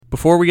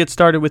Before we get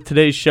started with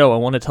today's show, I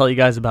want to tell you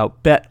guys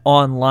about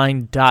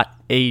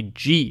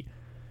betonline.ag.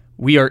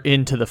 We are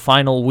into the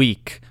final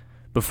week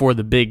before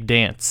the big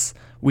dance.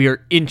 We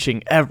are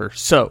inching ever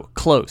so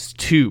close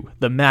to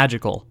the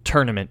magical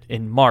tournament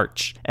in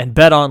March, and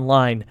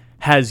BetOnline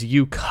has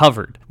you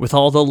covered with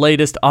all the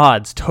latest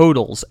odds,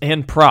 totals,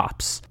 and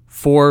props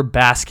for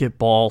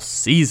basketball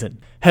season.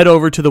 Head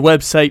over to the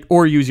website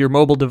or use your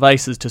mobile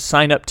devices to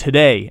sign up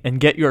today and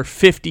get your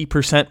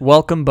 50%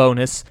 welcome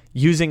bonus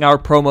using our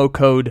promo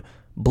code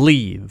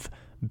BLEAV,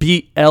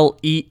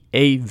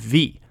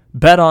 BLEAV.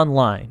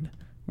 BetOnline,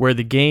 where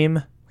the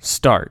game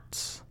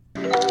starts.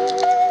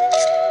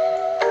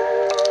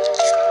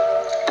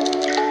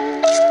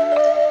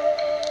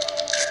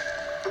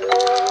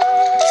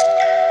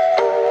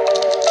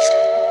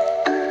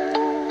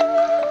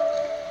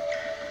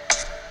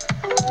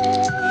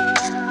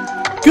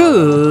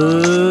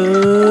 Good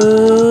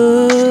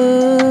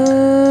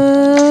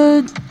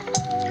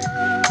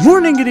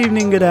morning, good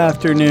evening, good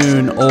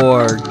afternoon,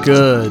 or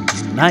good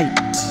night.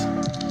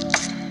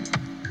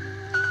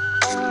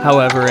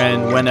 However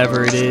and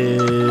whenever it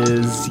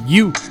is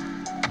you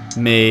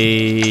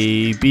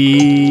may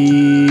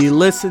be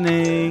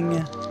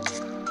listening,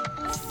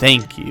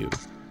 thank you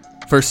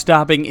for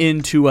stopping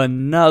into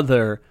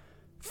another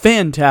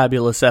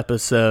fantabulous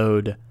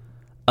episode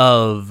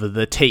of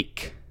the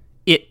Take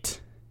It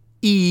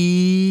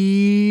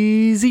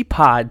Easy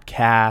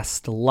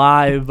podcast,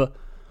 live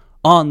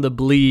on the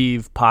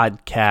Believe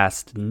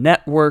Podcast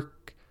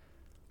Network,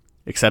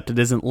 except it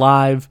isn't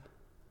live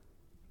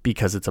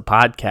because it's a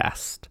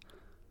podcast.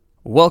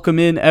 Welcome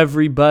in,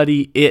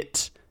 everybody.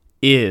 It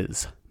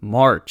is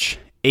March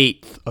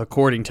 8th,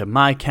 according to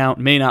my count.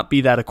 May not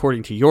be that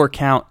according to your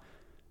count,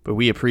 but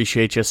we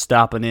appreciate you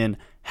stopping in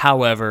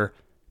however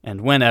and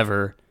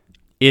whenever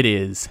it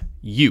is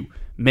you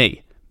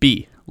may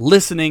be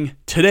listening.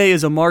 Today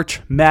is a March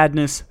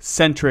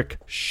Madness-centric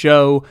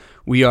show.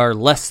 We are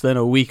less than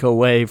a week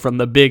away from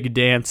the big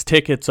dance.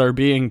 Tickets are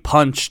being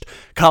punched.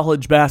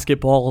 College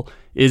basketball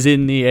is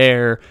in the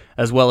air,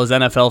 as well as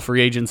NFL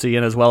free agency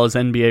and as well as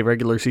NBA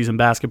regular season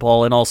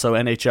basketball and also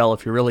NHL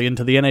if you're really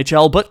into the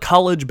NHL. But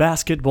college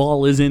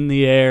basketball is in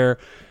the air,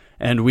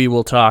 and we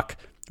will talk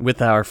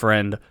with our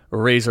friend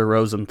Razor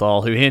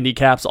Rosenthal, who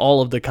handicaps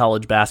all of the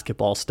college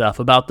basketball stuff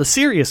about the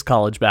serious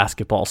college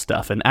basketball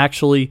stuff and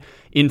actually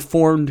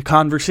informed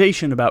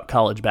conversation about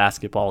college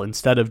basketball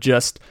instead of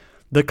just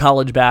the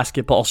college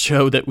basketball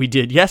show that we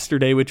did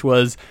yesterday, which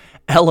was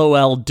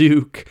LOL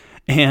Duke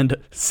and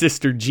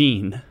Sister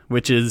Jean,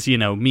 which is,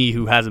 me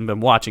who hasn't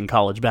been watching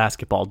college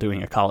basketball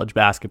doing a college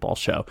basketball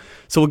show.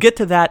 So we'll get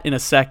to that in a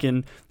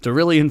second. It's a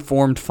really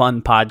informed,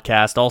 fun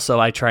podcast. Also,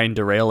 I try and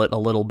derail it a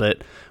little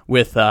bit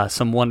with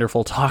some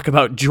wonderful talk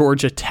about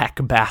Georgia Tech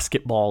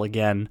basketball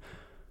again.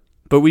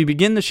 But we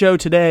begin the show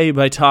today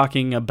by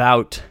talking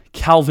about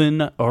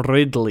Calvin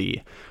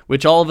Ridley,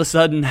 which all of a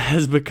sudden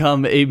has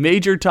become a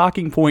major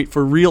talking point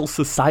for real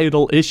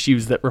societal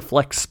issues that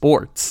reflect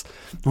sports.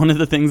 One of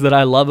the things that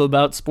I love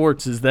about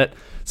sports is that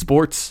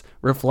sports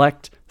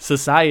reflect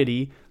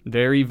society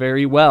very,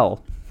 very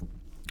well.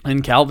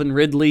 And Calvin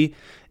Ridley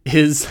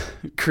is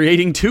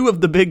creating two of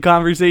the big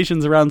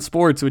conversations around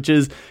sports, which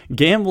is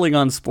gambling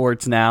on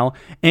sports now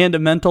and a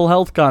mental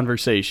health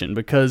conversation.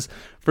 Because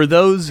for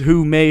those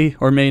who may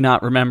or may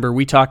not remember,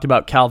 we talked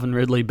about Calvin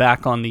Ridley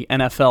back on the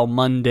NFL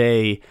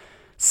Monday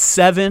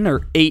 7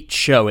 or 8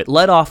 show. It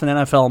led off an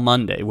NFL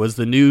Monday, was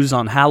the news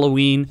on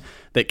Halloween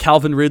that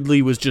Calvin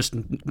Ridley was just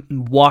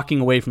walking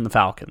away from the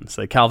Falcons,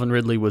 that Calvin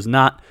Ridley was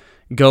not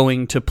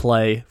going to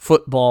play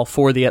football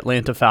for the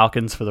Atlanta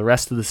Falcons for the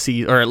rest of the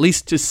season, or at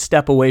least just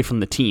step away from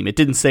the team. It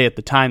didn't say at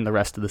the time the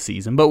rest of the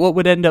season, but what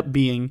would end up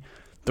being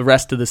the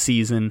rest of the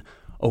season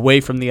away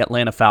from the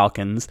Atlanta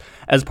Falcons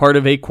as part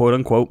of a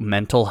quote-unquote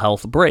mental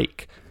health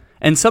break.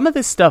 And some of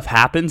this stuff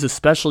happens,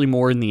 especially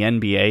more in the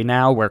NBA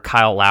now, where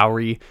Kyle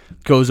Lowry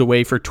goes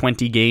away for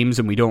 20 games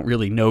and we don't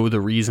really know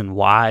the reason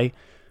why.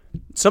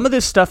 Some of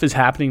this stuff is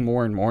happening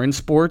more and more in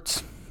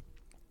sports.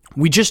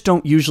 We just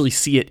don't usually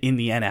see it in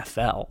the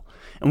NFL.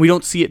 And we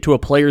don't see it to a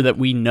player that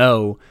we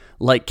know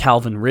like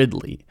Calvin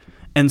Ridley.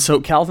 And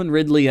so Calvin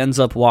Ridley ends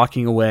up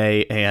walking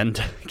away,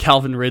 and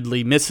Calvin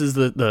Ridley misses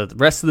the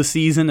rest of the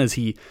season as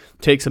he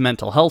takes a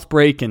mental health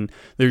break, and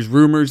there's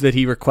rumors that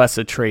he requests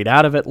a trade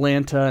out of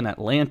Atlanta, and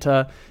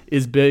Atlanta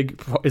is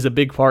a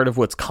big part of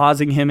what's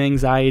causing him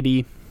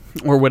anxiety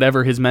or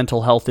whatever his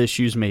mental health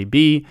issues may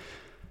be.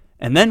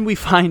 And then we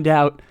find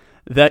out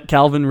that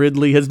Calvin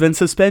Ridley has been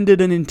suspended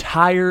an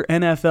entire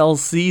NFL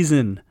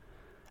season.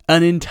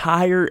 An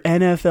entire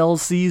NFL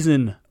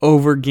season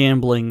over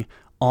gambling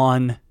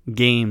on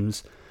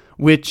games,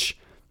 which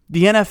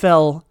the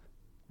NFL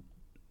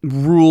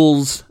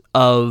rules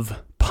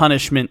of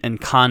punishment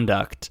and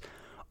conduct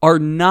are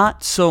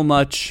not so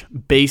much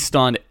based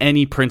on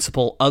any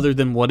principle other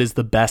than what is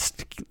the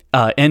best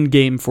end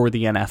game for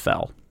the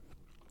NFL.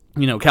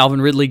 You know,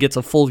 Calvin Ridley gets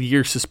a full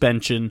year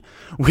suspension,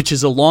 which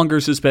is a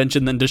longer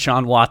suspension than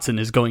Deshaun Watson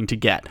is going to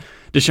get.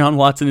 Deshaun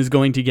Watson is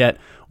going to get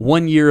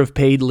 1 year of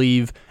paid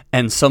leave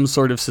and some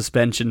sort of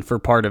suspension for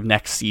part of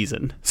next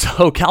season.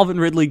 So Calvin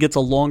Ridley gets a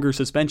longer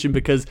suspension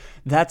because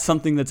that's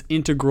something that's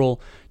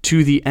integral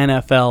to the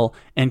NFL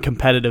and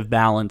competitive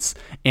balance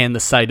and the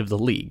sight of the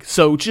league.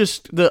 So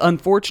just the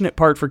unfortunate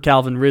part for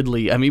Calvin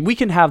Ridley, I mean, we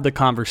can have the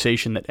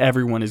conversation that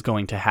everyone is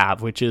going to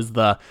have, which is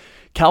the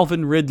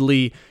Calvin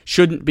Ridley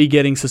shouldn't be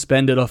getting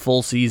suspended a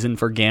full season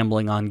for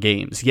gambling on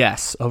games.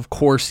 Yes, of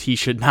course he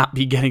should not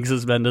be getting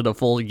suspended a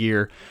full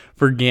year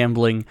for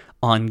gambling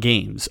on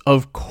games.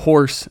 Of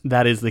course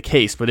that is the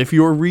case. But if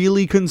you're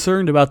really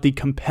concerned about the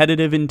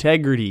competitive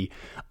integrity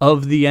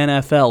of the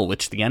NFL,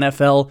 which the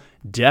NFL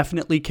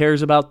definitely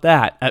cares about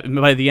that.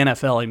 By the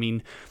NFL, I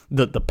mean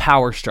the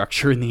power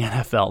structure in the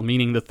NFL,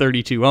 meaning the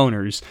 32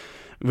 owners,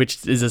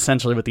 which is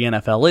essentially what the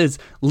NFL is.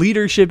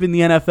 Leadership in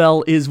the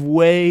NFL is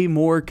way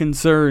more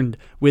concerned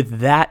with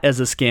that as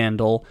a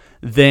scandal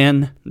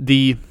than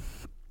than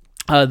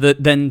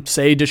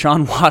say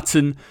Deshaun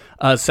Watson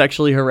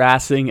sexually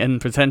harassing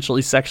and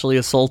potentially sexually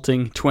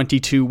assaulting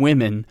 22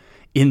 women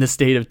in the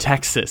state of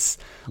Texas.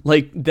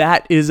 Like,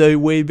 that is a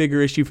way bigger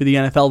issue for the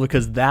NFL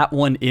because that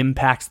one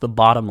impacts the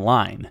bottom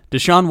line.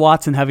 Deshaun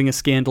Watson having a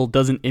scandal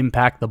doesn't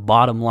impact the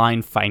bottom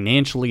line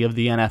financially of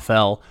the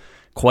NFL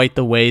quite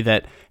the way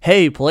that,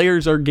 hey,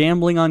 players are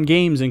gambling on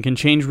games and can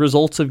change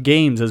results of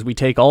games as we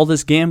take all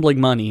this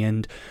gambling money,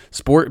 and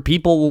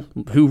people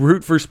who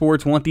root for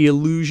sports want the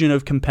illusion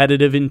of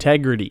competitive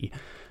integrity.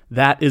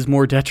 That is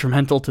more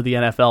detrimental to the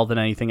NFL than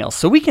anything else.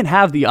 So we can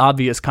have the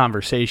obvious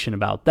conversation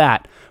about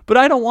that, but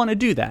I don't want to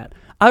do that.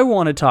 I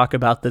want to talk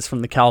about this from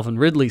the Calvin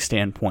Ridley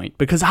standpoint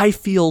because I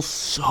feel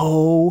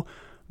so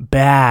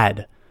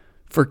bad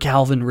for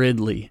Calvin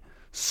Ridley.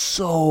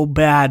 So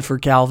bad for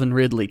Calvin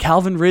Ridley.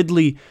 Calvin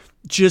Ridley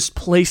just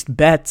placed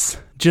bets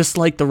just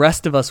like the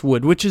rest of us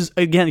would, which is,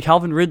 again,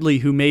 Calvin Ridley,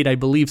 who made, I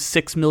believe,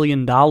 $6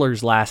 million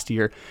last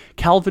year.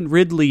 Calvin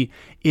Ridley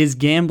is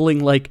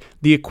gambling like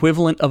the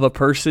equivalent of a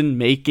person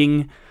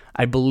making,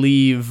 I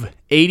believe,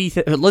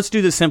 let's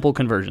do the simple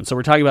conversion. So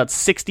we're talking about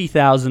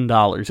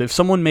 $60,000. If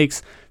someone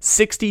makes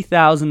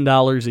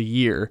 $60,000 a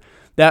year,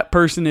 that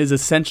person is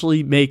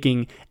essentially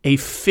making a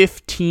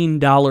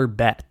 $15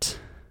 bet.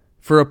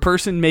 For a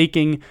person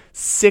making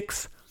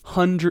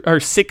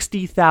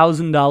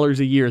 $60,000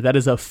 a year, that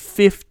is a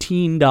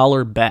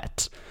 $15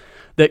 bet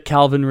that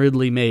Calvin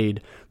Ridley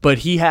made, but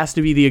he has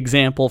to be the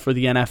example for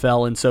the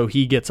NFL, and so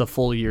he gets a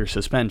full year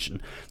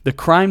suspension. The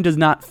crime does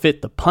not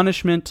fit the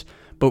punishment,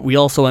 but we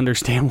also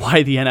understand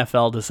why the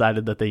NFL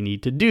decided that they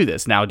need to do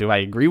this. Now, do I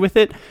agree with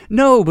it?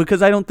 No,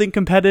 because I don't think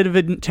competitive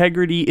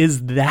integrity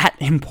is that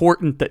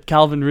important that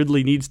Calvin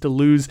Ridley needs to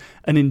lose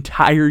an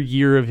entire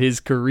year of his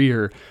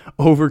career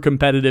over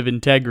competitive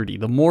integrity.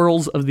 The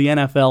morals of the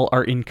NFL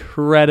are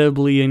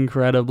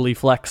incredibly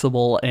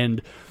flexible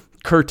and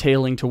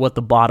curtailing to what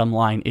the bottom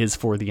line is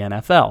for the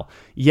NFL.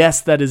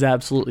 Yes, that is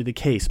absolutely the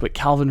case, but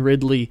Calvin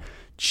Ridley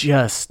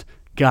just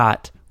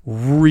got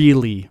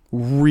really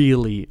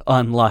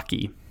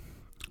unlucky.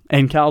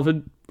 And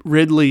Calvin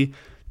Ridley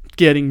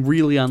getting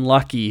really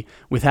unlucky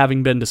with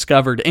having been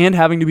discovered and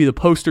having to be the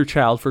poster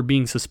child for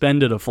being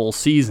suspended a full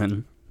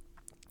season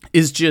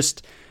is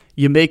just,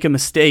 you make a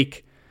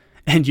mistake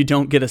and you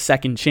don't get a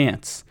second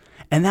chance.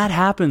 And that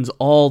happens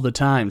all the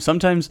time.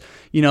 Sometimes,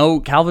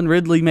 Calvin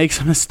Ridley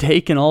makes a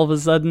mistake and all of a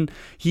sudden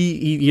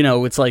he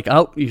it's like,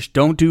 oh, you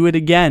don't do it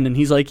again. And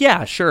he's like,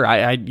 yeah, sure.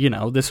 I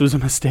this was a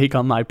mistake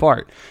on my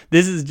part.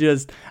 This is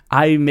just,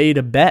 I made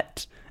a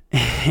bet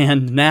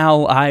and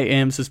now I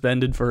am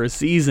suspended for a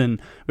season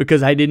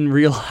because I didn't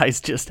realize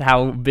just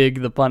how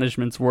big the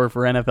punishments were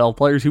for NFL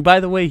players who,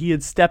 by the way, he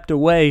had stepped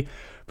away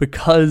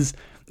because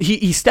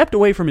he stepped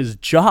away from his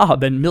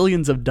job and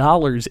millions of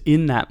dollars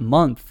in that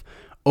month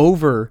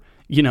over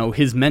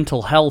his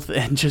mental health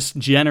and just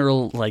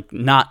general,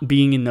 not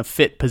being in a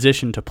fit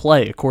position to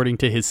play, according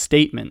to his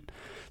statement.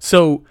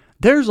 So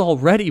there's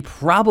already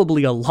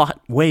probably a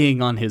lot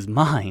weighing on his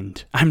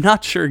mind. I'm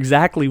not sure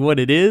exactly what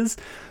it is,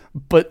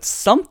 but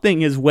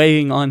something is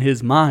weighing on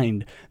his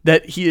mind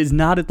that he is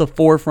not at the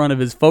forefront of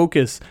his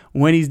focus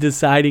when he's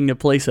deciding to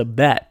place a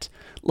bet.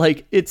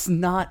 It's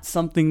not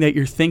something that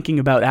you're thinking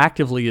about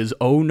actively is,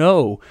 oh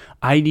no,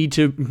 I need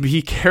to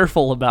be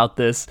careful about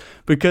this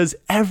because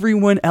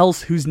everyone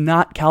else who's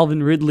not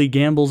Calvin Ridley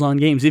gambles on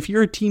games. If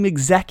you're a team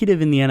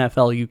executive in the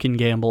NFL, you can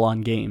gamble on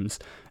games.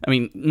 I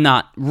mean,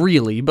 not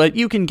really, but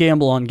you can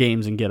gamble on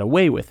games and get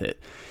away with it.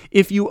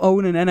 If you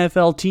own an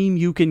NFL team,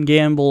 you can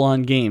gamble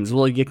on games.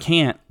 Well, you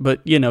can't, but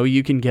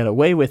you can get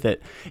away with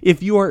it.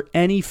 If you are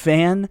any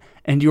fan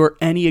and you're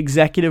any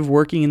executive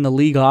working in the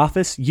league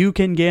office, you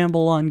can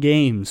gamble on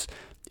games.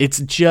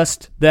 It's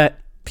just that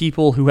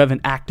people who have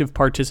an active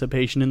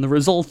participation in the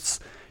results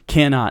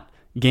cannot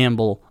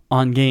gamble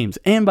on games.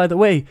 And by the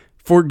way,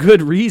 for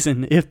good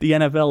reason, if the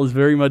NFL is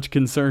very much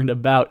concerned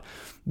about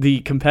the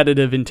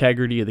competitive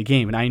integrity of the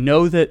game. And I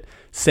know that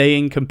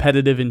saying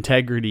competitive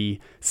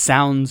integrity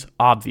sounds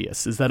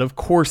obvious, is that of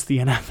course the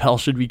NFL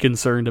should be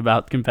concerned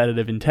about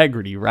competitive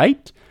integrity,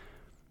 right?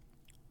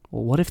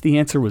 Well, what if the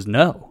answer was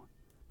no?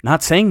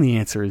 Not saying the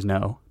answer is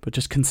no, but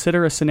just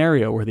consider a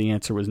scenario where the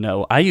answer was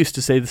no. I used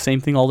to say the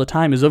same thing all the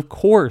time, is of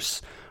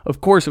course,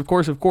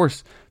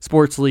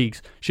 sports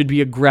leagues should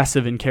be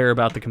aggressive and care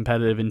about the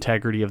competitive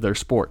integrity of their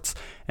sports.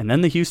 And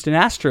then the Houston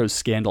Astros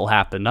scandal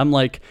happened. I'm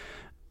like,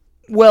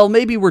 well,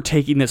 maybe we're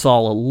taking this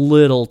all a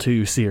little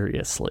too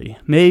seriously.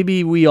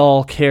 Maybe we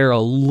all care a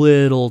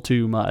little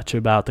too much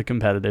about the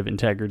competitive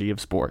integrity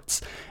of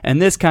sports.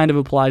 And this kind of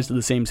applies to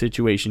the same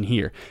situation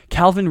here.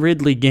 Calvin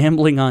Ridley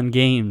gambling on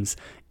games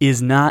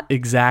is not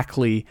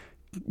exactly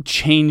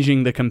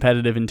changing the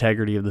competitive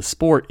integrity of the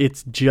sport.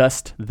 It's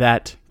just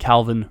that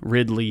Calvin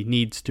Ridley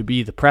needs to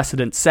be the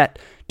precedent set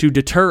to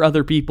deter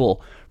other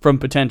people from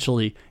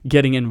potentially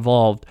getting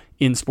involved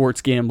in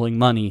sports gambling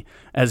money,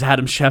 as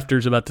Adam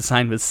Schefter's about to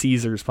sign with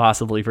Caesars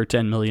possibly for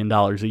 $10 million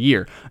a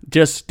year.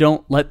 Just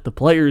don't let the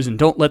players and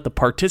don't let the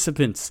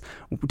participants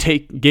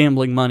take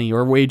gambling money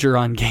or wager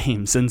on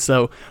games. And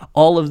so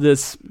all of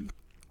this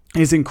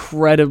is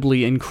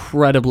incredibly,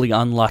 incredibly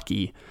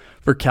unlucky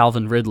for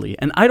Calvin Ridley.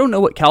 And I don't know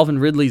what Calvin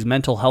Ridley's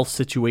mental health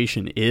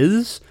situation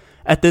is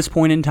at this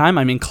point in time.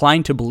 I'm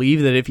inclined to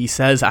believe that if he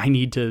says, I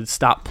need to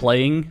stop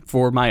playing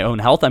for my own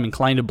health, I'm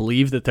inclined to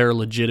believe that there are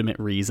legitimate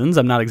reasons.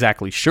 I'm not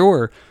exactly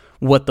sure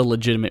what the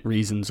legitimate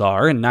reasons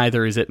are, and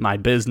neither is it my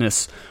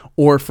business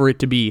or for it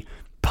to be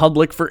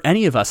public for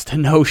any of us to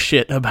know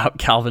shit about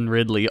Calvin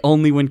Ridley.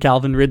 Only when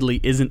Calvin Ridley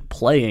isn't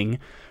playing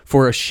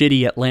for a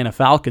shitty Atlanta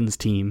Falcons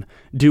team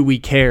do we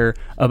care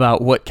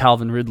about what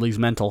Calvin Ridley's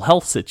mental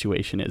health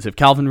situation is. If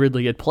Calvin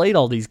Ridley had played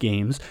all these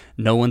games,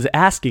 no one's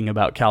asking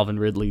about Calvin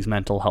Ridley's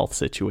mental health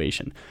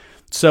situation.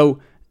 So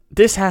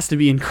this has to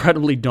be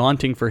incredibly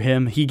daunting for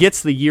him. He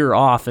gets the year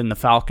off, and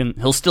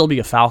he'll still be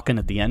a Falcon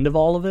at the end of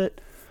all of it.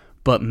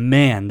 But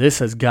man, this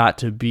has got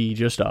to be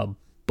just a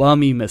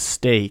bummy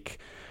mistake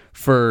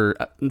for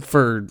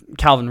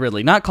Calvin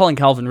Ridley. Not calling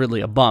Calvin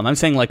Ridley a bum. I'm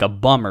saying like a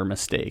bummer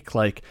mistake.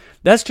 Like,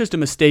 that's just a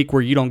mistake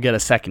where you don't get a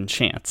second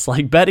chance.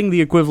 Like, betting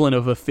the equivalent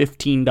of a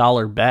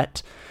 $15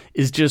 bet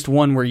is just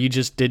one where you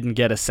just didn't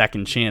get a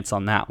second chance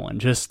on that one.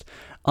 Just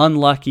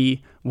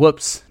unlucky.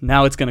 Whoops.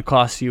 Now it's going to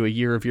cost you a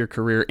year of your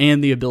career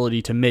and the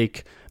ability to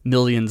make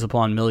millions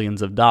upon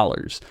millions of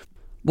dollars.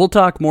 We'll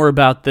talk more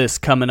about this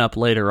coming up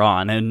later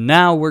on. And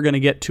now we're going to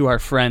get to our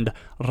friend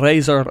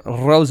Razor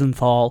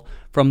Rosenthal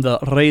from the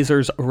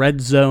Razor's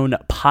Red Zone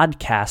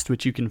podcast,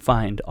 which you can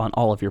find on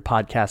all of your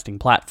podcasting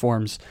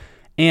platforms,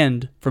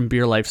 and from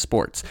Beer Life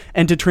Sports.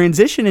 And to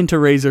transition into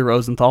Razor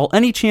Rosenthal,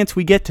 any chance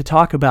we get to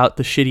talk about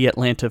the shitty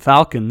Atlanta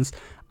Falcons,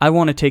 I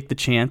want to take the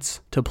chance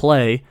to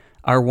play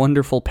our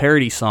wonderful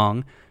parody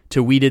song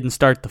to We Didn't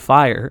Start the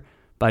Fire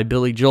by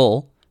Billy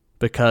Joel,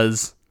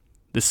 because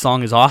this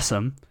song is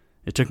awesome.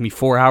 It took me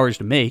 4 hours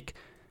to make,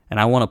 and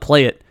I want to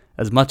play it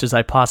as much as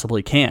I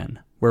possibly can.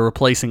 We're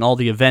replacing all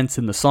the events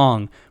in the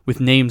song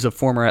with names of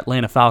former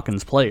Atlanta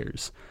Falcons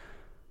players.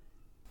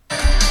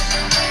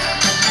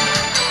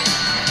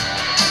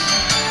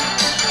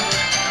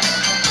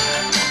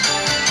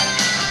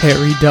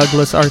 Harry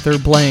Douglas, Arthur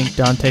Blank,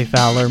 Dante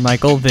Fowler,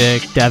 Michael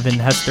Vick, Devin,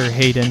 Hester,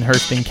 Hayden,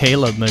 Hurst, and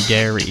Caleb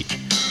McGarry.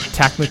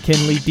 Tack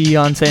McKinley,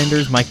 Deion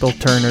Sanders, Michael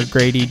Turner,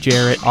 Grady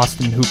Jarrett,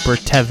 Austin Hooper,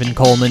 Tevin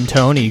Coleman,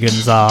 Tony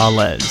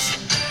Gonzalez.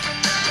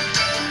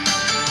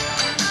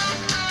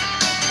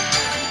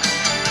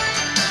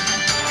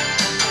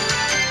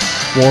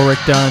 Warwick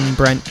Dunn,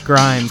 Brent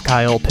Grimes,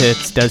 Kyle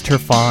Pitts, Des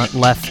Trefant,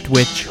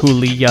 Leftwich,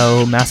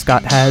 Julio,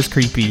 Mascot has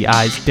creepy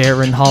eyes,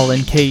 Darren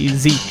Holland,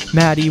 KZ,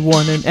 Maddie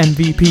won an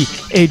MVP,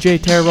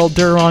 AJ Terrell,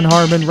 Duron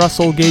Harmon,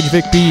 Russell Gage,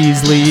 Vic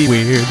Beasley.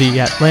 We're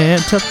the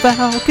Atlanta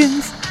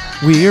Falcons.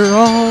 We're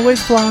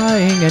always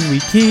flying and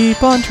we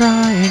keep on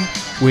trying.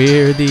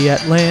 We're the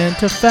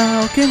Atlanta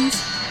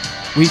Falcons.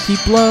 We keep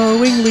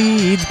blowing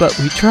leads, but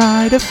we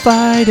try to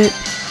fight it.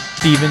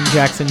 Steven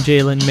Jackson,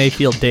 Jalen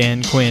Mayfield,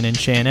 Dan Quinn, and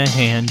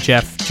Shanahan,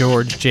 Jeff,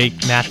 George, Jake,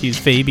 Matthews,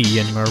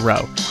 Fabian,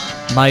 Moreau.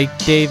 Mike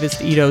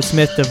Davis, Ito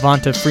Smith,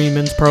 Devonta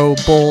Freeman's Pro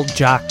Bowl,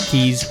 Jock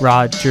Keys,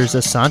 Rogers,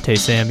 Asante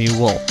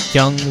Samuel,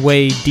 Young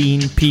Wade,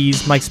 Dean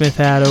Pease, Mike Smith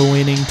had a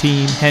winning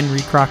team,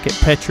 Henry Crockett,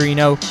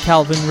 Petrino,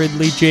 Calvin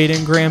Ridley,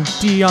 Jaden Graham,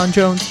 Deion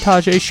Jones,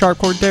 Tajay Sharp,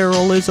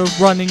 Cordero is a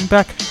running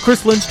back,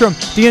 Chris Lindstrom,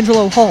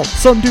 D'Angelo Hall,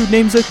 some dude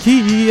named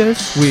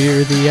Zacchaeus.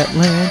 We're the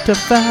Atlanta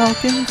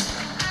Falcons.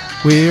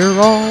 We're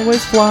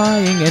always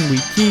flying and we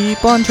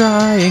keep on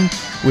trying.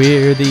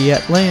 We're the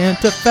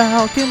Atlanta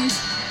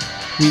Falcons.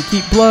 We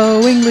keep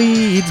blowing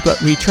leads,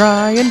 but we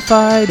try and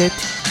fight it.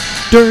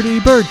 Dirty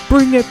Bird,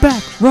 bring it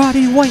back.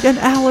 Roddy White and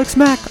Alex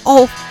Mack.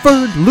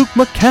 Alford, Luke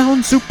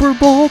McCown, Super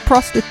Bowl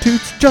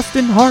prostitutes.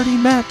 Justin Hardy,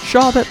 Matt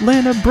Shaw,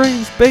 Atlanta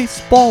Braves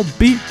baseball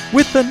beat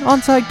with an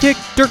onside kick.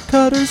 Dirk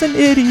Cutter's an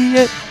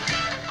idiot.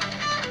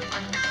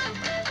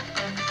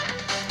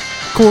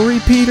 Corey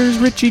Peters,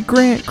 Richie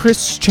Grant,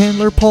 Chris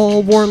Chandler,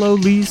 Paul Warlow,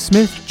 Lee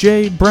Smith,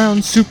 Jay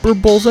Brown, Super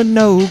Bowl's a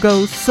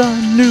no-go,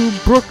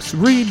 Sanu, Brooks,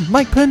 Reed,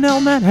 Mike Pennell,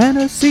 Matt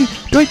Hennessy,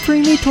 Dwight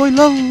Freeney, Toy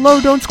Lolo,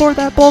 don't score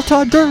that ball,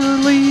 Todd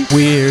Gurley.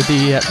 We're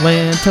the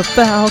Atlanta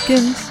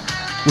Falcons.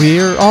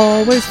 We're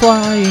always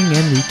flying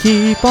and we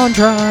keep on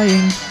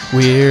trying.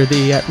 We're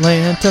the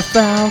Atlanta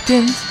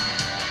Falcons.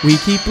 We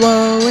keep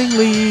blowing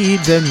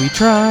leads and we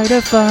try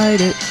to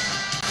fight it.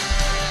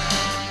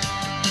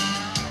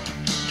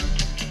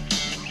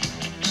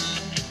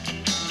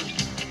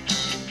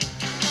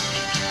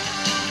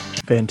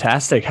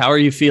 Fantastic. How are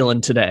you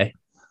feeling today?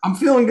 I'm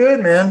feeling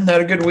good, man.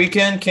 Had a good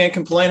weekend. Can't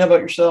complain. How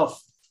about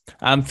yourself?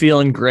 I'm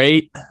feeling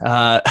great.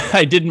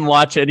 I didn't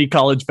watch any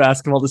college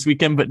basketball this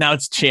weekend, but now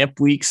it's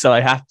champ week, so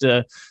I have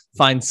to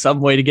find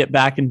some way to get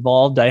back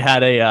involved. I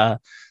had a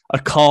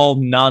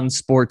calm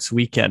non-sports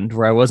weekend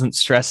where I wasn't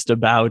stressed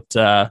about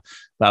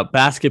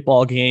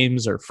basketball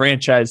games or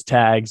franchise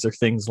tags or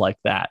things like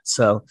that.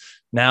 So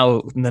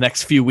now the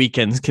next few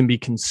weekends can be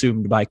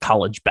consumed by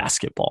college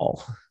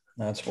basketball.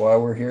 That's why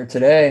we're here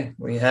today.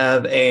 We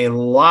have a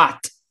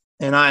lot,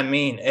 and I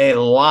mean a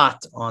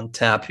lot on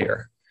tap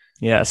here.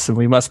 Yes, and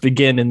we must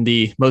begin in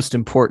the most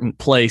important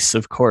place,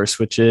 of course,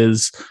 which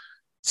is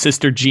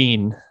Sister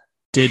Jean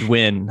did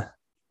win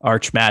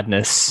Arch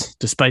Madness,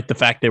 despite the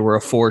fact they were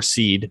a 4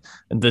 seed,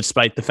 and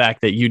despite the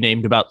fact that you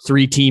named about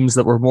 3 teams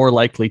that were more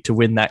likely to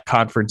win that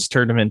conference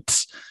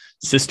tournament.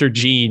 Sister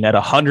Jean, at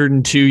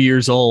 102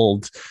 years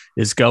old,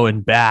 is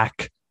going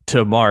back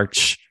to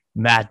March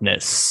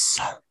Madness.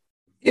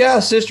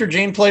 Yeah, Sister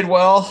Jean played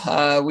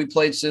well. We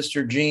played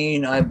Sister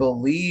Jean, I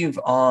believe,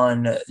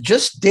 on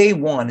just day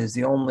one is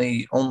the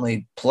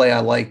only play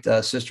I liked.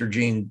 Sister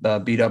Jean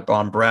beat up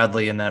on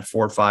Bradley in that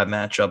 4-5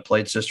 matchup,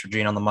 played Sister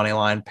Jean on the money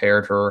line,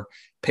 paired her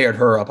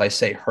up. I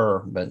say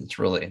her, but it's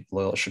really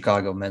Loyola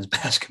Chicago men's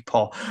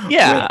basketball.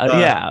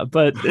 Yeah,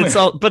 but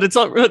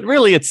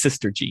it's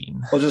Sister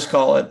Jean. We'll just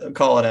call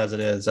it as it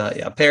is.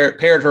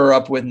 Paired her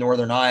up with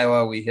Northern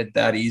Iowa. We hit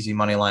that easy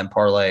money line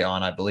parlay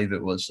on, I believe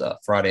it was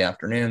Friday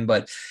afternoon,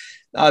 but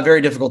a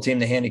very difficult team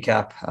to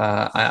handicap.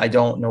 I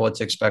don't know what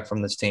to expect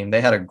from this team.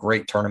 They had a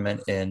great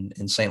tournament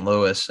in St.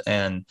 Louis,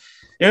 and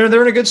they're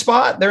in a good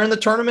spot. They're in the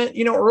tournament,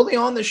 early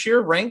on this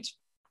year, ranked,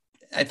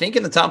 I think,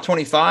 in the top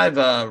 25,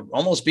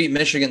 almost beat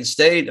Michigan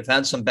State. Have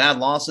had some bad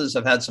losses,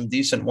 have had some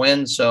decent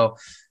wins. So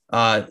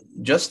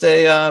just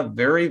a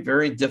very,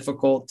 very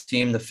difficult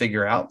team to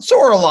figure out.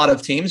 So are a lot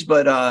of teams,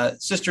 but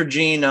Sister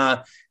Jean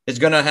is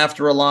going to have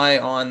to rely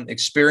on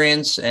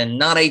experience and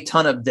not a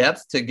ton of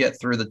depth to get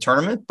through the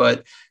tournament.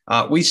 But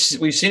we've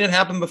seen it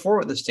happen before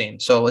with this team.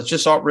 So it's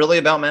just all really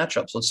about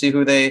matchups. Let's see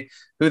who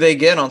they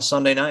get on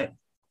Sunday night.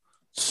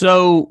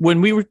 So when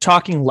we were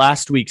talking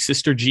last week,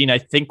 Sister Jean, I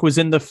think, was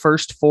in the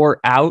first 4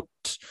 out,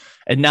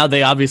 and now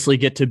they obviously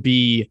get to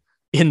be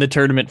in the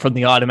tournament from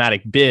the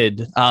automatic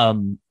bid.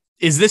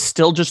 Is this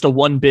still just a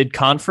 1-bid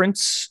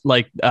conference?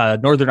 Like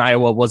Northern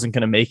Iowa wasn't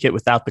going to make it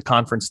without the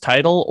conference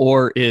title,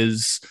 or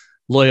is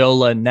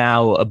Loyola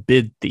now a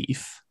bid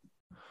thief?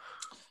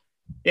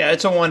 Yeah,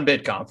 it's a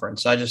 1-bid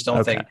conference. I just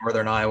don't think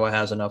Northern Iowa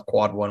has enough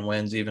quad 1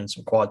 wins, even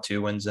some quad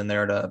 2 wins in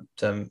there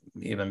to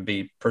even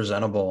be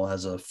presentable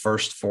as a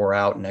first 4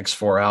 out, next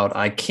 4 out.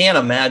 I can't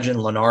imagine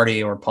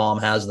Lenardi or Palm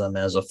has them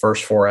as a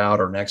first 4 out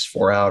or next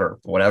 4 out or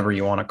whatever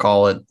you want to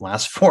call it,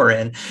 last 4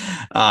 in.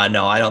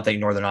 No, I don't think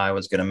Northern Iowa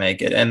is going to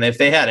make it. And if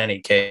they had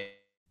any case,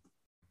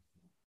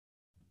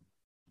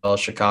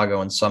 Chicago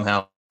and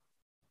somehow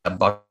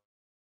buck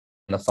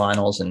in the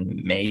finals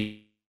and maybe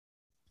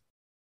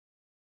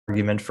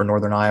argument for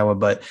Northern Iowa,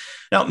 but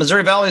no,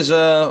 Missouri Valley is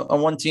a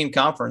 1-team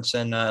conference,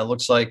 and it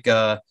looks like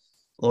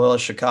Loyola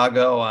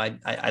Chicago.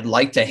 I'd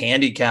like to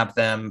handicap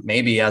them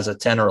maybe as a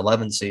 10 or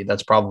 11 seed.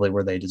 That's probably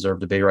where they deserve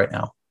to be right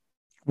now.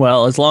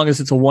 Well, as long as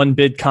it's a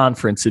 1-bid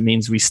conference, it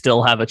means we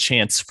still have a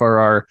chance for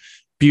our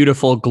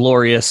beautiful,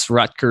 glorious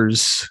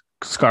Rutgers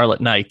Scarlet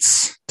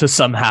Knights to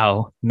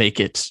somehow make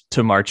it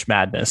to March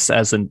Madness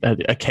as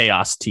a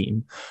chaos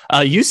team.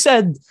 You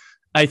said,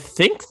 I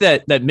think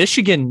that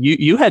Michigan,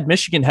 you had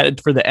Michigan headed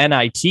for the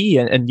NIT,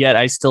 and yet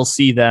I still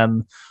see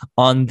them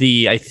on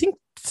the, I think,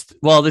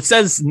 well, it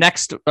says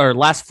next or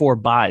last 4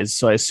 buys,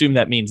 so I assume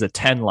that means a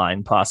 10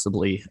 line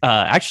possibly.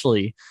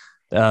 Actually,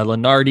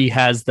 Lenardi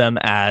has them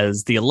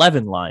as the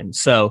 11 line.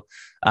 So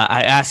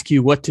I ask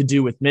you what to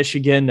do with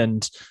Michigan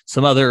and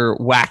some other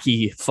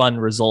wacky, fun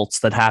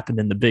results that happened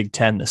in the Big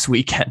Ten this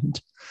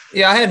weekend.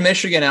 Yeah, I had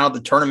Michigan out of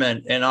the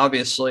tournament, and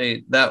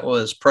obviously that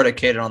was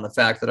predicated on the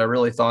fact that I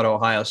really thought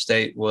Ohio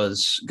State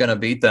was going to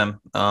beat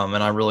them,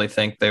 and I really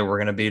think they were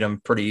going to beat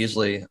them pretty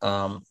easily,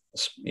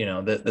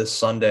 this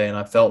Sunday, and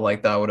I felt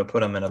like that would have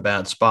put them in a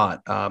bad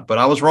spot. But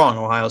I was wrong.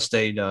 Ohio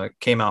State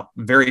came out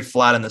very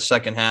flat in the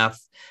second half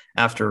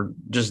after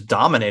just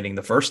dominating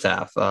the first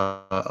half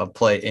of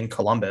play in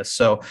Columbus.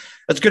 So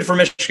that's good for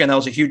Michigan. That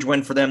was a huge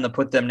win for them to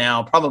put them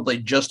now probably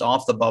just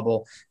off the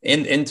bubble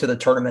into the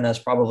tournament as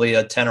probably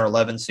a 10 or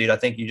 11 seed. I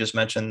think you just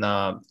mentioned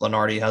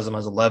Lenardi has them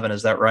as 11.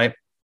 Is that right?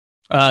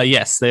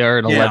 Yes, they are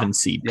an 11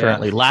 seed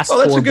currently. Last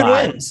that's 4 a good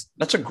buys. win.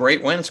 That's a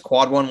great win. It's a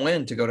quad 1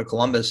 win to go to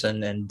Columbus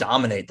and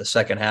dominate the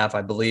second half.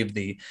 I believe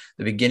the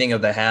beginning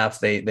of the half,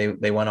 they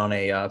went on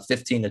a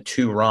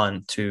 15-2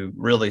 run to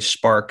really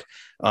spark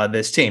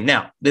this team.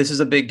 Now, this is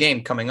a big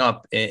game coming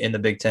up in the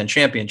Big Ten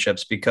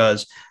championships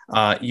because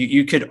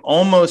you could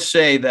almost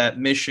say that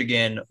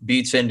Michigan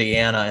beats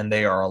Indiana and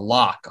they are a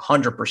lock,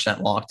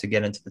 100% lock to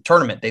get into the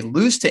tournament. They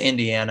lose to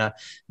Indiana,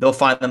 they'll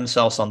find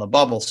themselves on the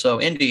bubble. So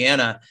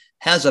Indiana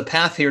has a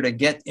path here to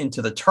get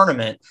into the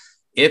tournament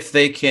if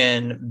they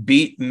can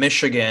beat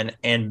Michigan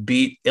and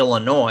beat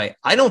Illinois.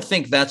 I don't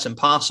think that's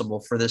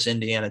impossible for this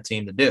Indiana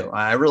team to do.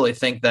 I really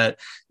think that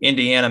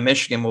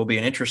Indiana-Michigan will be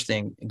an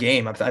interesting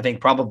game. I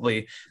think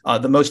probably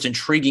the most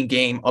intriguing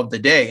game of the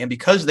day. And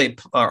because they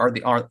are on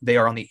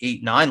the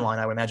 8-9 line,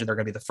 I would imagine they're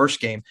going to be the first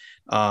game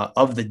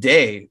of the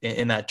day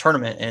in that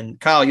tournament. And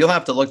Kyle, you'll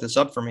have to look this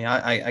up for me.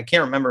 I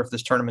can't remember if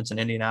this tournament's in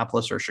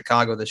Indianapolis or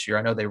Chicago this year.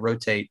 I know they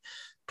rotate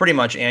pretty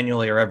much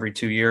annually or every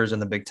 2 years in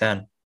the Big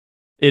Ten.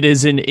 It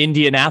is in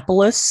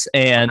Indianapolis,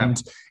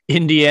 and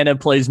Indiana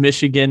plays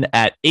Michigan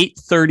at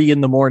 8:30 in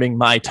the morning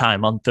my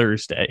time on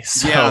Thursday.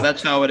 So. Yeah,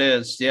 that's how it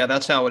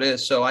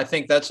is. So I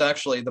think that's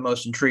actually the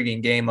most intriguing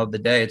game of the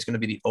day. It's going to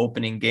be the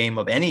opening game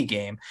of any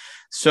game.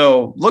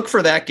 So look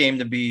for that game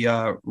to be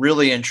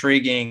really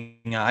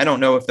intriguing. I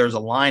don't know if there's a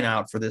line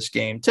out for this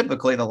game.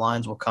 Typically, the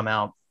lines will come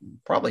out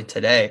probably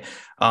today.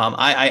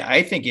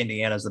 I think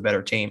Indiana is the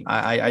better team.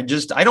 I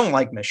don't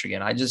like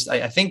Michigan. I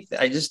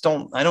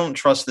don't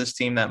trust this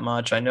team that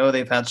much. I know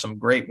they've had some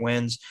great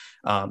wins,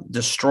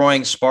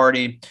 destroying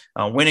Sparty,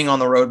 winning on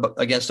the road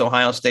against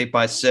Ohio State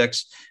by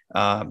 6.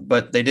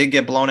 But they did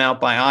get blown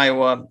out by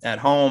Iowa at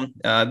home.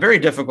 Very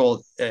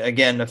difficult,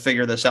 again, to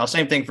figure this out.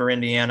 Same thing for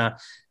Indiana.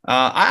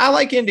 I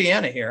like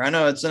Indiana here. I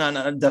know it's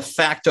a de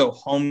facto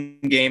home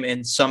game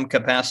in some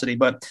capacity,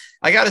 but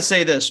I got to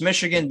say this: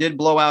 Michigan did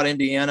blow out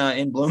Indiana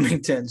in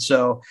Bloomington,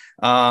 so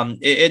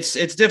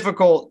it's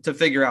difficult to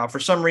figure out. For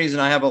some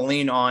reason, I have a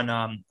lean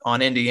on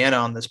Indiana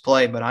on this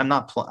play, but I'm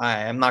not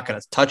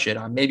going to touch it.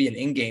 Maybe an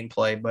in-game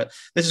play, but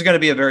this is going to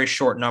be a very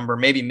short number.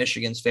 Maybe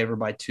Michigan's favored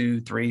by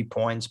 2-3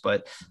 points,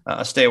 but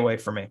stay away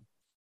from me.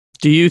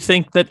 Do you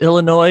think that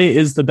Illinois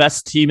is the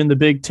best team in the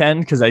Big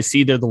Ten? Because I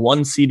see they're the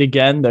 1 seed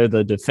again. They're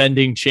the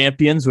defending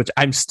champions, which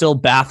I'm still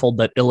baffled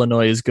that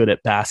Illinois is good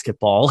at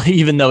basketball,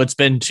 even though it's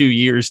been 2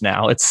 years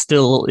now. It's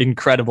still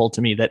incredible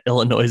to me that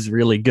Illinois is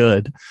really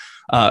good.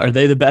 Are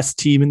they the best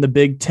team in the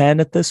Big Ten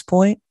at this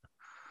point?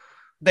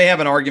 They have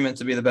an argument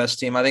to be the best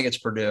team. I think it's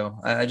Purdue.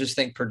 I just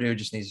think Purdue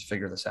just needs to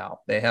figure this out.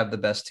 They have the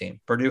best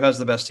team. Purdue has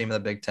the best team in the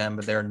Big Ten,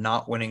 but they're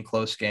not winning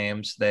close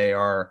games. They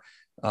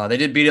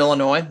did beat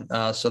Illinois,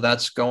 so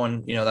that's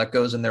going, that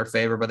goes in their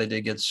favor, but they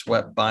did get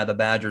swept by the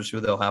Badgers, who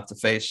they'll have to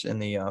face in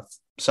the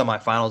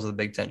semifinals of the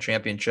Big Ten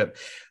championship.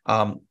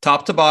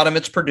 Top to bottom,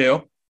 it's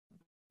Purdue,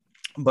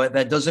 but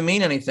that doesn't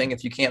mean anything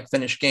if you can't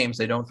finish games.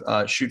 They don't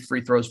shoot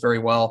free throws very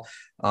well.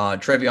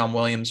 Trevion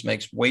Williams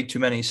makes way too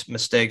many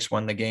mistakes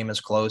when the game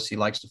is close. He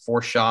likes to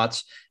force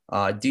shots.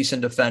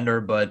 Decent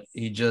defender, but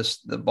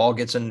the ball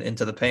gets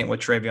into the paint with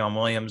Trevion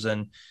Williams,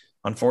 and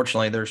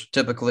unfortunately, there's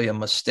typically a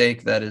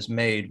mistake that is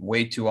made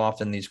way too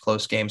often in these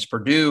close games.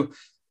 Purdue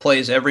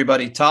plays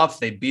everybody tough.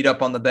 They beat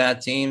up on the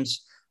bad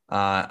teams.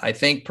 I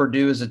think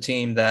Purdue is a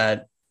team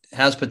that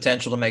has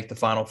potential to make the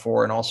Final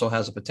Four and also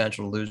has a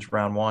potential to lose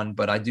round 1,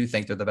 but I do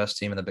think they're the best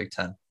team in the Big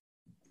Ten.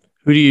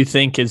 Who do you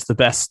think is the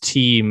best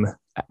team,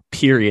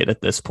 period,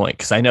 at this point?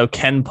 Because I know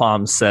Ken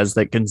Palm says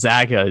that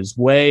Gonzaga is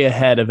way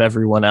ahead of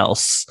everyone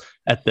else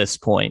at this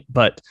point,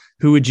 but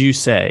who would you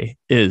say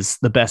is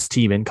the best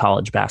team in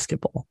college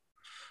basketball?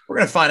 We're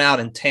going to find out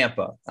in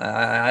Tampa.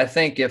 I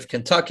think if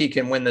Kentucky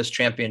can win this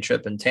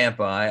championship in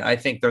Tampa, I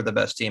think they're the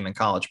best team in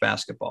college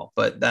basketball.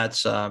 But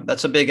that's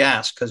a big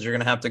ask because you're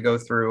going to have to go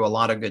through a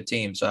lot of good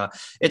teams.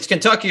 It's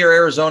Kentucky or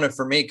Arizona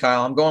for me,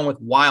 Kyle. I'm going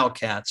with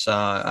Wildcats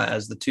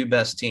as the 2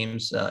 best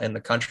teams in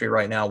the country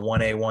right now,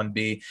 1A,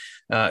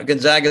 1B.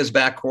 Gonzaga's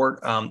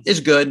backcourt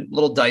is good, a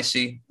little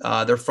dicey.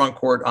 Their front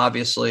court,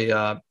 obviously,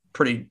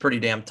 pretty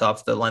damn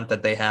tough. The length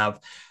that they have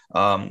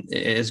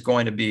is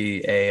going to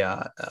be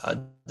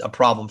a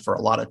problem for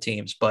a lot of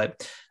teams,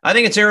 but I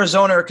think it's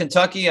Arizona or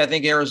Kentucky. I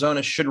think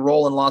Arizona should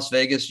roll in Las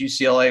Vegas.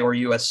 UCLA or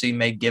USC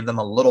may give them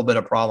a little bit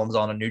of problems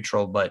on a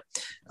neutral, but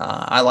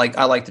I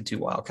like the 2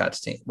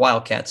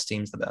 Wildcats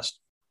teams the best.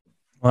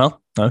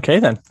 Well, okay,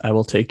 then I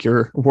will take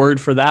your word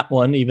for that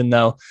one, even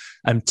though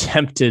I'm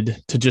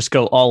tempted to just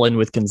go all in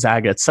with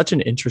Gonzaga. It's such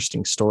an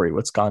interesting story,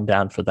 what's gone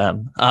down for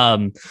them.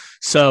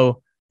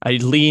 So I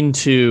lean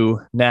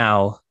to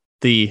now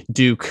the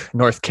Duke,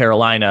 North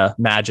Carolina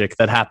magic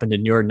that happened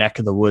in your neck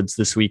of the woods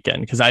this weekend,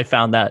 because I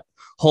found that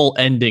whole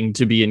ending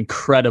to be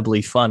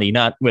incredibly funny,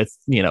 not with,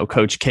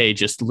 Coach K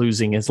just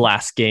losing his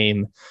last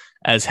game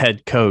as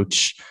head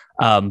coach,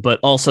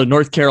 but also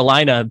North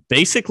Carolina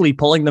basically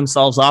pulling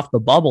themselves off the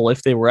bubble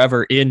if they were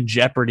ever in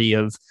jeopardy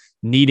of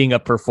needing a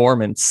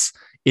performance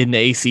in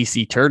the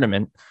ACC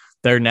tournament.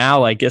 they're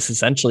now, I guess,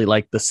 essentially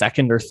like the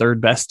second or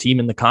third best team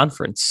in the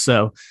conference.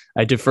 So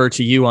I defer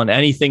to you on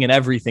anything and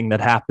everything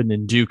that happened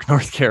in Duke,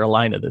 North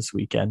Carolina this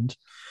weekend.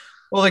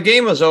 Well, the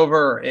game was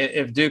over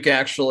if Duke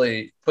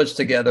actually puts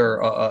together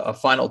a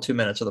final 2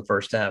 minutes of the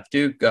first half.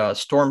 Duke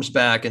storms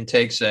back and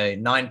takes a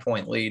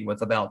 9-point lead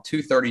with about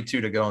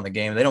 2:32 to go in the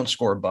game. They don't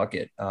score a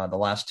bucket the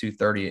last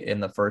 2:30 in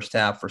the first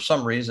half for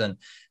some reason,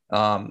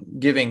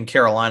 giving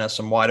Carolina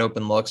some wide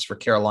open looks for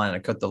Carolina to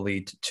cut the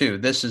lead to 2.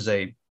 This is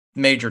a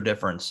major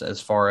difference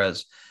as far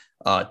as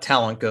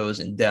talent goes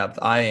in depth.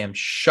 I am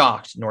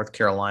shocked North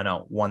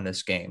Carolina won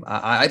this game.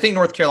 I think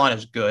North Carolina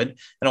is good.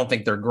 I don't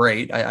think they're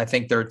great. I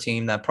think they're a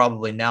team that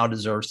probably now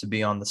deserves to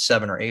be on the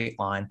 7 or 8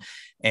 line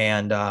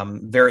and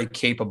very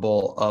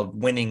capable of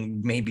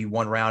winning maybe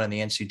one round in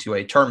the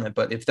NCAA tournament.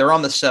 But if they're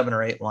on the 7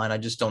 or 8 line, I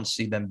just don't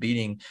see them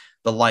beating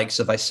the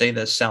likes, if I say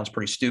this sounds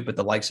pretty stupid,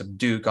 the likes of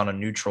Duke on a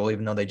neutral,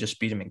 even though they just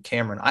beat them in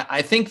Cameron.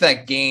 I think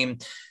that game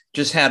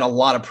just had a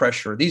lot of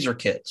pressure. These are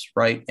kids,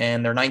 right?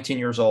 And they're 19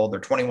 years old. They're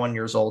 21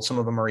 years old. Some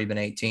of them are even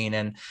 18.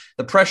 And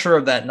the pressure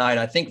of that night,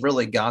 I think,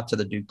 really got to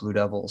the Duke Blue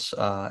Devils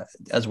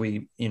as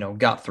we,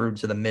 got through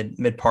to the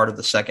mid part of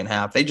the second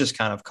half. They just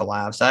kind of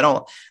collapsed.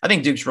 I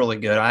think Duke's really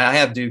good. I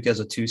have Duke as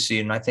a 2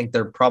 seed, and I think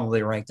they're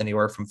probably ranked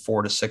anywhere from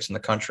 4 to 6 in the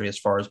country as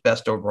far as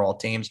best overall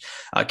teams.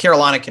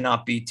 Carolina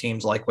cannot beat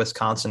teams like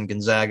Wisconsin,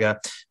 Gonzaga,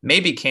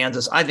 maybe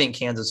Kansas. I think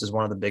Kansas is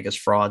one of the biggest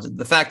frauds.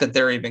 The fact that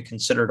they're even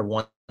considered a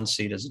 1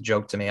 seed is a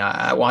joke to me.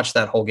 I watched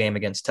that whole game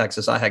against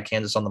Texas. I had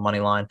Kansas on the money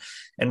line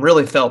and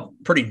really felt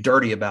pretty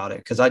dirty about it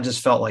because I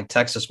just felt like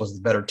Texas was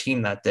the better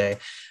team that day.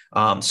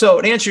 So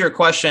to answer your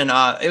question,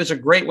 it was a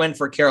great win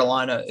for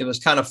Carolina. It was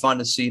kind of fun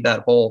to see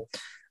that whole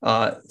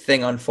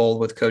thing unfold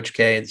with Coach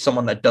K. It's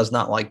someone that does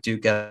not like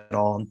Duke at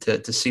all, and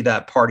to see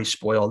that party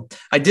spoiled.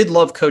 I did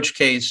love Coach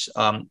K's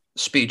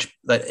speech,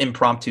 that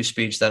impromptu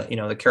speech that,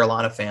 the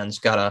Carolina fans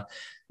got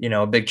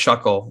a big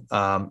chuckle.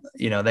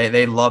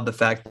 They love the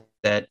fact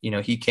that,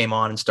 he came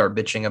on and started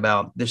bitching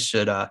about this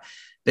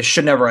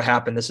should never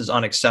happen. This is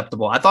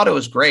unacceptable. I thought it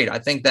was great. I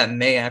think that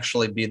may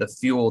actually be the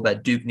fuel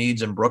that Duke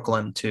needs in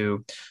Brooklyn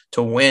to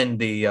win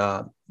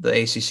the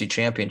ACC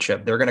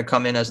championship. They're going to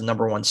come in as the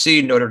number 1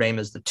 seed. Notre Dame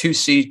is the 2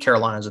 seed.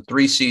 Carolina is a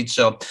 3 seed.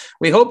 So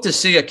we hope to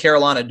see a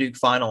Carolina Duke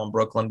final in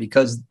Brooklyn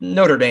because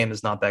Notre Dame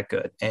is not that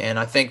good. And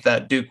I think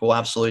that Duke will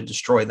absolutely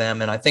destroy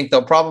them. And I think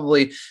they'll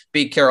probably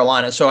beat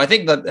Carolina. So I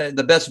think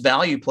the best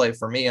value play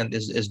for me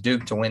is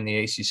Duke to win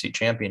the ACC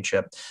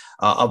championship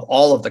of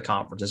all of the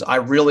conferences. I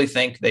really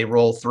think they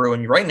roll through.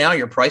 And right now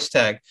your price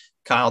tag,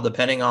 Kyle,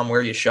 depending on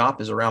where you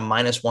shop, is around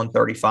minus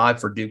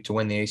 135 for Duke to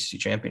win the ACC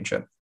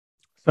championship.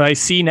 So I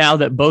see now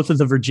that both of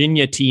the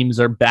Virginia teams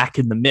are back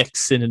in the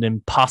mix in an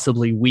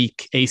impossibly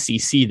weak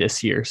ACC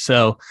this year.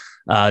 So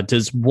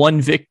does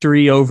one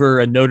victory over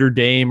a Notre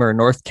Dame or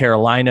North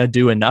Carolina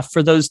do enough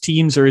for those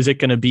teams, or is it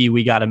going to be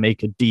we got to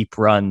make a deep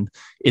run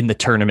in the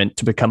tournament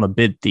to become a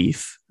bid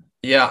thief?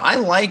 Yeah, I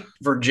like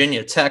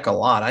Virginia Tech a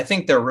lot. I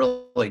think they're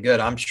really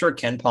good. I'm sure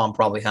KenPom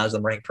probably has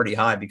them ranked pretty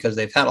high because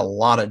they've had a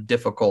lot of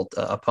difficult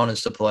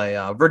opponents to play.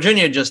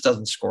 Virginia just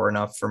doesn't score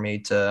enough for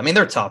me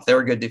they're tough.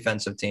 They're a good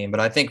defensive team, but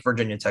I think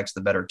Virginia Tech's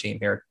the better team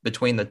here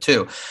between the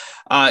two.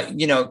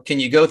 Can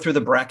you go through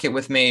the bracket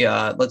with me?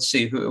 Let's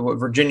see who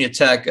Virginia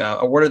Tech,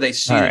 what are they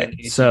seeded in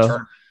the ACC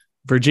tournament?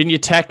 Virginia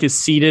Tech is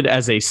seeded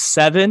as a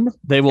 7.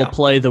 They will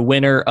play the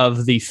winner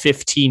of the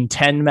 15-10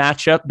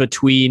 matchup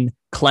between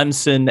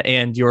Clemson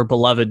and your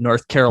beloved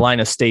North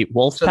Carolina State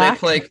Wolfpack. So they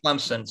play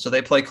Clemson. So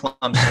they'll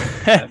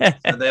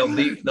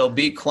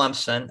beat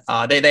Clemson.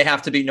 They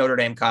have to beat Notre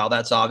Dame, Kyle.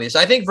 That's obvious.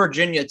 I think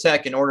Virginia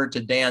Tech, in order to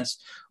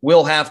dance,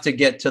 will have to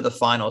get to the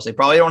finals. They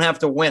probably don't have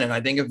to win. And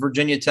I think if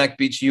Virginia Tech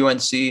beats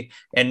UNC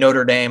and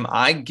Notre Dame,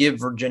 I give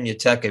Virginia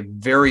Tech a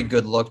very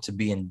good look to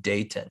be in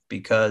Dayton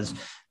because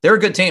they're a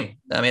good team.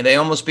 I mean, they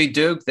almost beat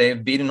Duke.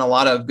 They've beaten a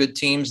lot of good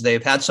teams.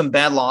 They've had some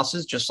bad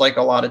losses, just like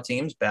a lot of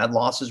teams. Bad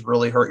losses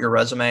really hurt your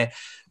resume.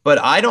 But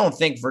I don't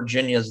think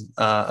Virginia's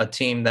a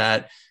team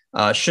that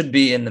should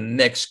be in the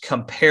mix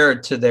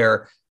compared to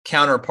their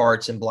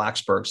counterparts in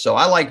Blacksburg. So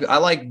I like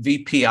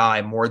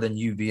VPI more than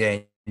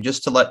UVA. And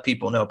just to let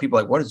people know, people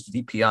are like, what is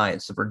VPI?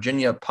 It's the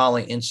Virginia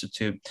Poly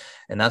Institute,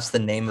 and that's the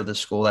name of the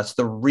school. That's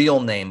the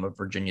real name of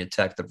Virginia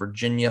Tech, the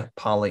Virginia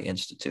Poly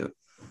Institute.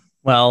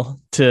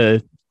 Well,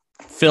 to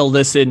fill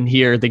this in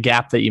here, the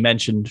gap that you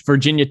mentioned,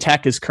 Virginia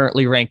Tech is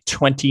currently ranked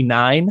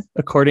 29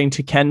 according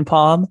to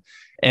KenPom,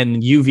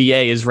 and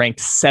UVA is ranked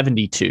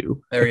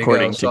 72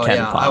 according to KenPom.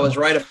 Yeah, I was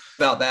right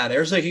about that.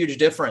 There's a huge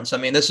difference. I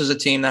mean, this is a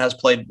team that has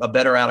played a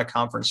better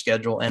out-of-conference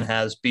schedule and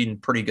has beaten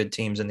pretty good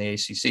teams in the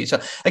ACC.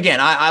 So again,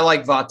 I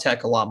like Va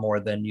Tech a lot more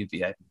than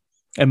UVA.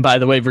 And by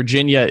the way,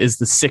 Virginia is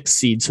the 6th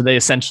seed, so they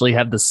essentially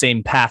have the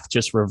same path,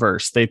 just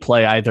reversed. They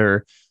play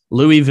either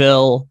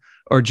Louisville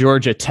or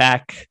Georgia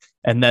Tech,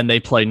 and then they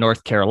play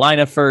North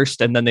Carolina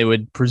first, and then they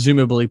would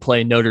presumably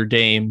play Notre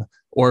Dame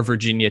or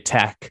Virginia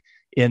Tech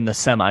in the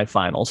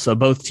semifinals. So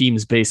both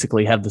teams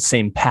basically have the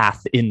same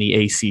path in the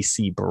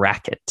ACC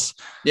bracket.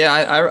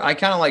 Yeah, I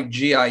kind of like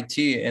GIT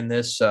in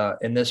this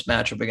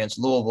matchup against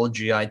Louisville.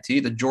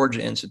 GIT, the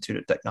Georgia Institute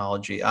of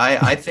Technology.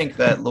 I think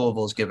that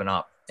Louisville's given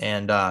up,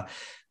 and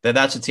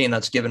that's a team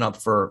that's given up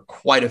for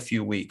quite a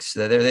few weeks.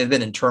 They've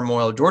been in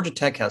turmoil. Georgia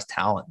Tech has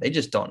talent. They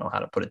just don't know how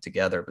to put it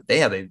together, but they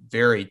have a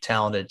very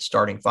talented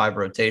starting five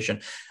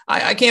rotation.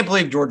 I can't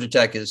believe Georgia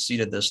Tech is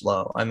seated this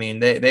low. I mean,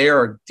 they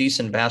are a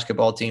decent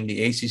basketball team,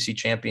 the ACC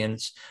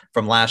champions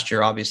from last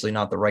year, obviously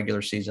not the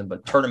regular season,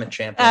 but tournament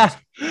champions.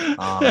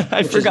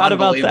 I forgot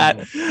about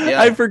that.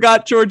 Yeah. I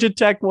forgot Georgia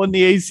Tech won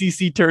the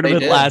ACC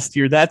tournament last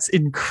year. That's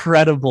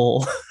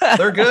incredible.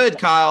 They're good,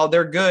 Kyle.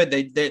 They're good.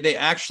 They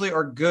actually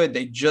are good.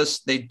 They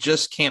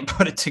just can't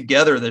put it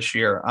together this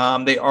year.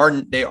 They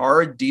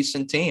are a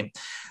decent team.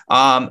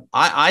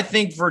 I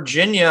think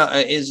Virginia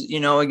is,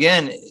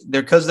 again,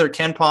 because their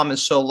KenPom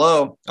is so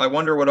low. I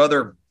wonder what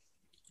other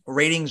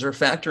ratings are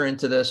factor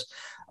into this.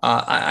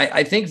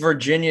 I think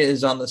Virginia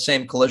is on the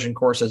same collision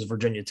course as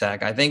Virginia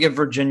Tech. I think if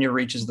Virginia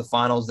reaches the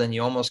finals, then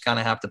you almost kind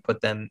of have to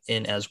put them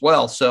in as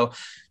well. So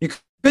you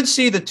could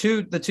see the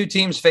two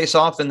teams face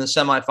off in the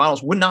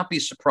semifinals. Would not be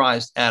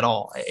surprised at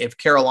all if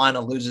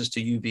Carolina loses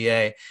to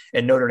UVA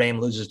and Notre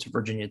Dame loses to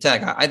Virginia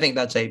Tech. I think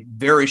that's a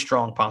very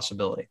strong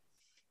possibility.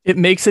 It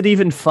makes it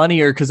even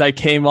funnier because I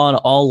came on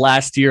all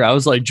last year. I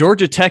was like,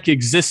 Georgia Tech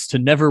exists to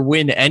never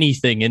win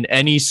anything in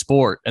any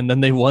sport. And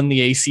then they won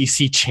the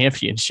ACC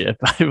championship.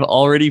 I've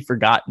already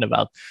forgotten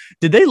about.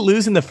 Did they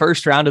lose in the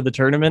first round of the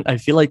tournament? I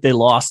feel like they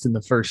lost in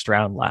the first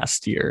round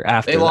last year.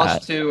 After they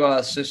lost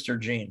to Sister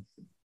Jean.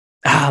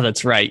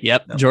 That's right.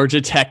 Yep. No. Georgia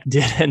Tech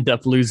did end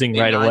up losing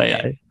right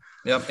away.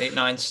 Yep,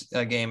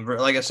 8-9 game.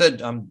 Like I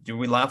said,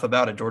 we laugh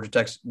about it. Georgia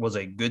Tech was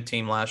a good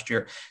team last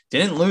year.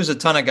 Didn't lose a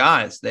ton of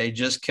guys. They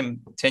just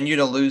continue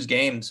to lose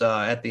games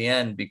at the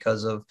end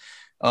because of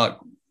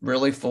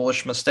really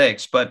foolish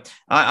mistakes. But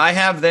I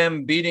have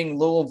them beating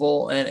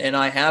Louisville, and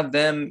I have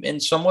them in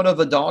somewhat of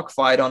a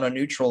dogfight on a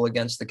neutral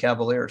against the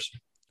Cavaliers.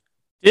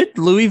 Did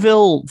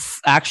Louisville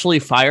actually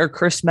fire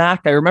Chris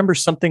Mack? I remember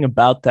something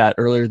about that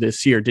earlier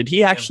this year. Did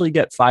he actually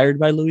get fired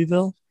by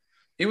Louisville?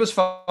 He was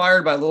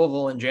fired by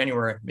Louisville in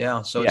January.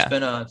 Yeah. So it's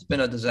been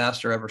a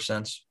disaster ever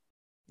since.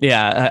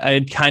 Yeah. I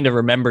had kind of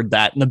remembered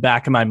that in the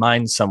back of my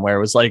mind somewhere.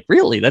 It was like,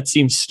 really, that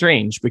seems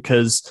strange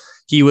because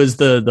he was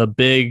the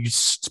big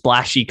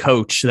splashy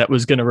coach that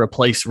was going to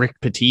replace Rick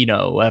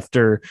Pitino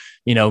after,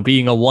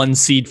 being a 1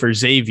 seed for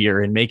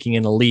Xavier and making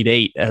an Elite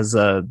Eight as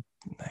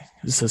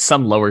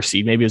some lower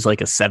seed. Maybe it was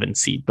like a 7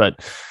 seed,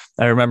 but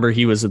I remember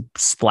he was a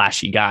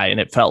splashy guy and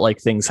it felt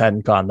like things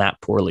hadn't gone that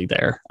poorly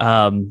there.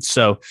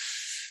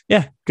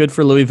 Yeah, good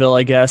for Louisville,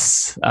 I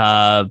guess.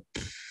 I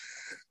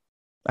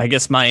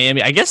guess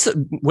Miami. I guess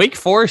Wake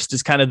Forest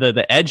is kind of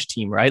the edge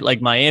team, right?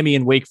 Like Miami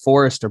and Wake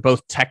Forest are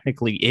both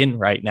technically in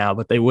right now,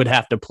 but they would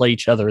have to play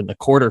each other in the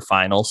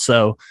quarterfinals.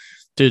 So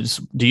do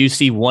you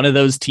see one of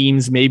those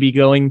teams maybe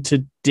going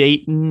to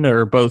Dayton,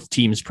 or both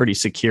teams pretty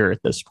secure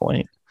at this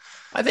point?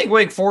 I think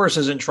Wake Forest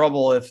is in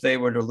trouble if they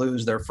were to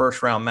lose their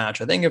first round match.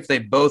 I think if they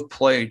both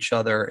play each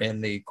other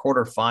in the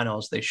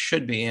quarterfinals, they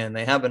should be in.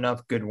 They have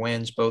enough good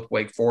wins, both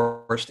Wake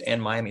Forest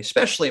and Miami,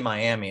 especially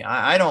Miami.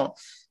 I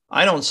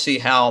don't see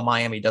how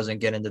Miami doesn't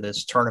get into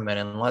this tournament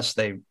unless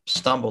they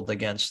stumbled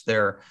against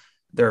their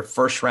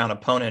first round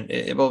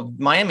opponent. Well,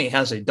 Miami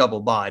has a double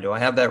bye. Do I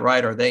have that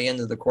right? Are they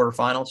into the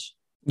quarterfinals?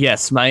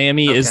 Yes,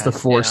 Miami is the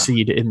 4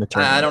 seed in the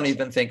tournament. I don't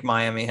even think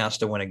Miami has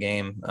to win a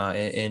game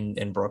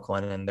in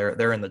Brooklyn, and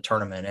they're in the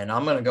tournament. And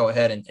I'm going to go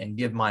ahead and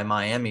give my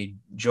Miami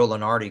Joe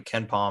Lunardi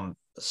KenPom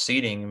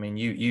seeding. I mean,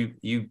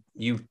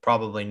 you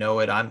probably know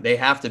it. They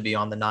have to be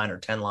on the 9 or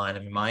 10 line. I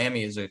mean,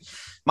 Miami's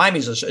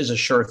a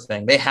sure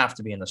thing. They have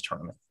to be in this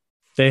tournament.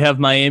 They have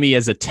Miami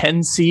as a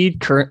 10 seed,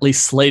 currently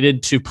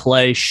slated to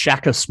play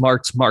Shaka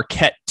Smart's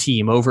Marquette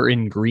team over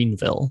in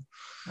Greenville.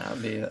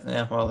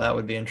 That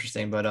would be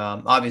interesting, but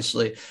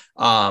obviously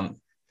a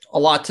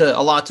lot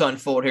to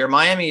unfold here.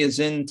 Miami is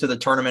into the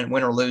tournament,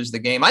 win or lose the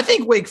game. I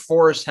think Wake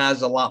Forest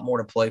has a lot more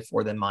to play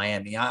for than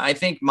Miami. I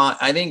think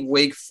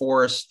Wake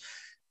Forest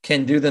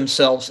can do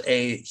themselves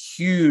a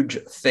huge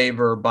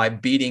favor by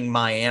beating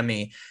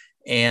Miami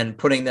and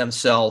putting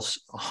themselves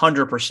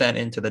 100%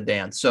 into the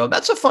dance. So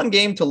that's a fun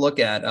game to look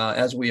at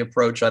as we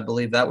approach. I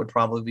believe that would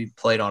probably be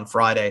played on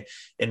Friday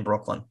in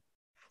Brooklyn.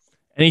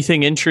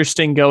 Anything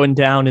interesting going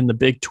down in the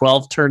Big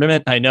 12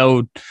 tournament? I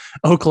know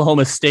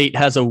Oklahoma State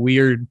has a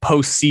weird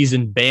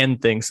postseason ban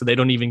thing, so they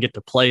don't even get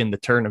to play in the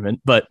tournament.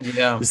 But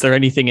Is there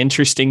anything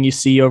interesting you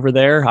see over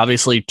there?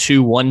 Obviously,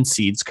 2 1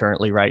 seeds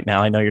currently right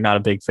now. I know you're not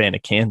a big fan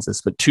of Kansas,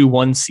 but 2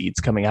 1 seeds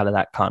coming out of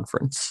that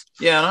conference.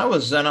 Yeah, and I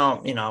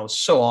was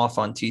so off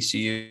on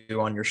TCU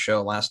on your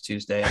show last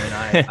Tuesday. I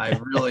mean, I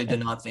really did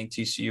not think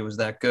TCU was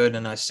that good,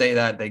 and I say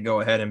that they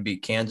go ahead and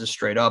beat Kansas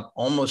straight up,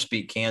 almost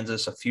beat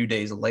Kansas a few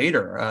days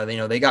later.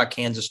 They got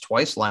Kansas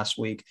twice last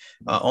week,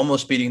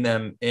 almost beating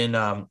them in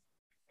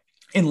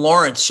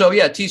Lawrence. So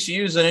yeah,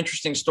 TCU is an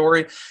interesting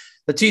story.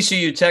 The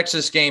TCU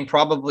Texas game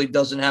probably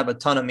doesn't have a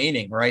ton of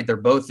meaning, right? They're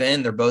both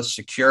in, they're both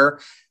secure.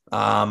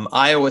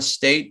 Iowa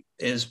State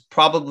is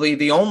probably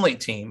the only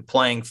team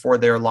playing for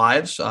their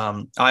lives.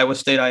 Iowa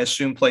State, I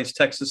assume, plays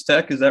Texas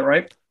Tech. Is that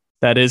right?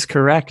 That is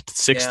correct.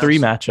 6-3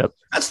 matchup.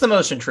 That's the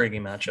most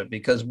intriguing matchup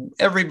because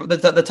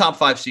the top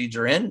 5 seeds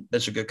are in.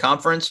 That's a good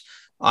conference.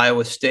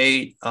 Iowa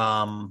State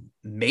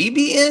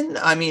maybe in.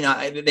 I mean,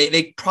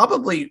 they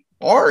probably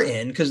are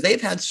in because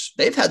they've had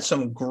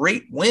some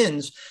great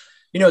wins.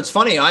 You know, it's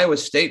funny. Iowa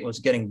State was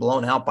getting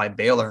blown out by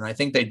Baylor, and I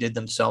think they did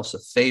themselves a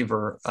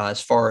favor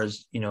as far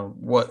as, you know,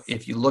 what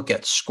if you look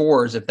at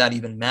scores, if that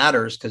even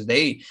matters, because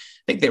I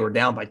think they were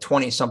down by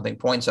 20 something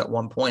points at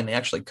one point. They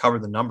actually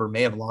covered the number,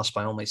 may have lost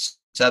by only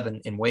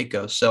 7 in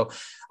Waco. So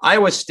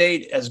Iowa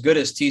State, as good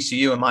as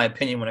TCU, in my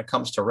opinion, when it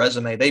comes to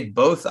resume, they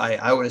both,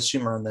 I would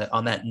assume, are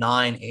on that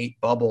 9-8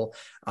 bubble.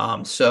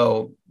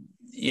 So,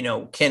 you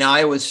know, can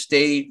Iowa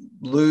State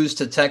lose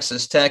to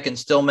Texas Tech and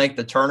still make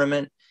the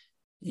tournament?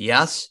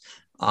 Yes.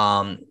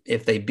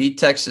 If they beat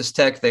Texas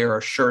Tech, they are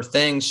a sure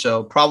thing.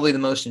 So probably the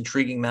most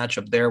intriguing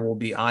matchup there will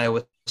be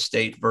Iowa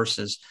State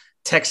versus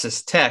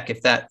Texas Tech.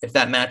 If that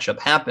matchup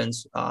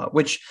happens,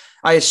 which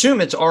I assume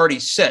it's already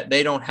set.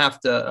 They don't have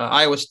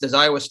to. Does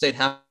Iowa State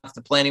have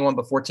to play anyone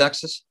before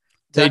Texas?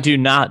 They do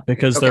not,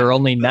 because there are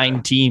only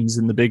 9 teams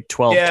in the Big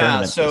 12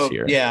 tournament this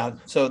year. Yeah,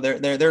 so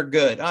they're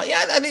good.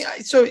 I mean,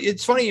 so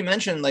it's funny you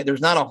mentioned like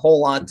there's not a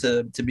whole lot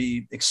to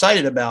be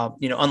excited about.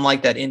 You know,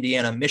 unlike that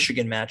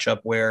Indiana-Michigan matchup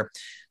where,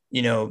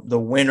 you know, the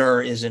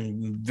winner is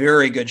in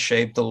very good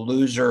shape. The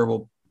loser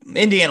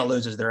Indiana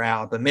loses, they're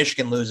out, but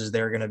Michigan loses,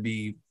 they're going to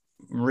be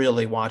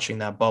really watching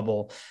that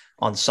bubble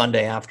on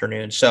Sunday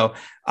afternoon. So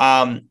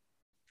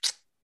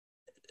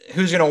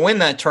who's going to win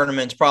that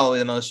tournament is probably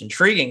the most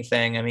intriguing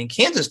thing. I mean,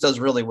 Kansas does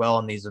really well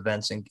in these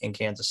events in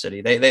Kansas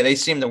City. They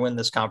seem to win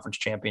this conference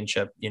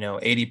championship, you know,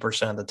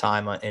 80% of the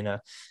time in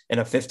a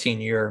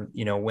 15-year,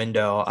 you know,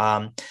 window.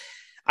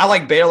 I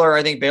like Baylor.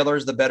 I think Baylor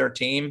is the better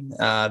team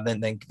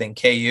than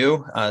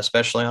KU,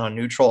 especially on a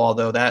neutral,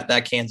 although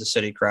that Kansas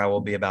City crowd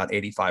will be about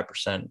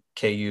 85%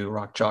 KU,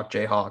 Rock Chalk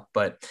Jayhawk.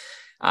 But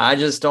I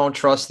just don't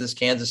trust this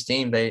Kansas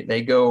team.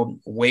 They go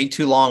way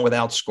too long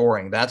without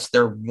scoring. That's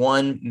their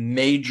one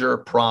major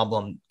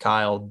problem,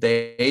 Kyle.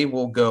 They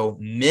will go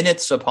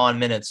minutes upon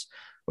minutes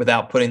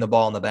without putting the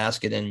ball in the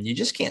basket, and you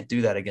just can't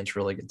do that against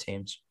really good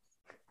teams.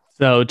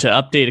 So to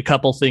update a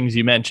couple things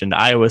you mentioned,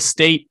 Iowa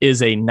State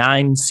is a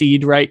 9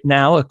 seed right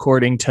now.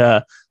 According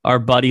to our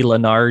buddy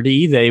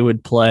Lenardi, they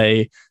would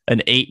play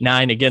an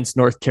 8-9 against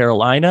North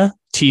Carolina.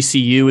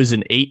 TCU is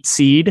an 8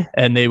 seed,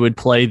 and they would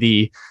play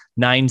the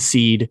 9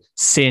 seed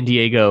San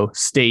Diego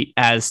State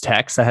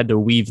Aztecs. I had to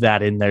weave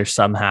that in there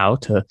somehow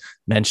to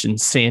mention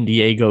San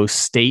Diego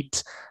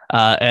State.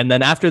 And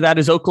then after that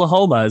is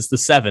Oklahoma as the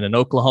 7, and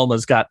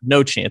Oklahoma's got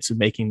no chance of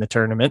making the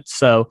tournament.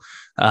 So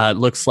it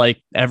looks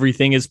like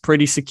everything is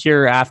pretty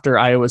secure after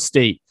Iowa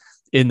State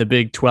in the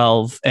Big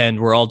 12. And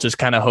we're all just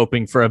kind of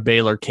hoping for a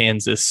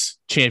Baylor-Kansas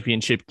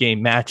championship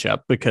game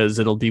matchup, because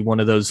it'll be one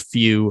of those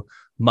few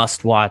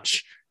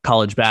must-watch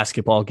college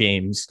basketball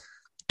games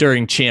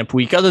during champ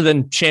week, other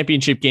than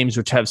championship games,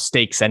 which have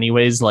stakes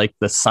anyways, like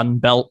the Sun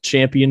Belt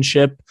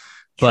Championship.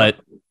 Sure. But,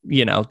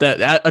 you know,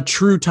 that a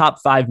true top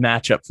 5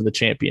 matchup for the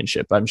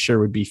championship, I'm sure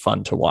would be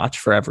fun to watch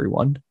for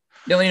everyone.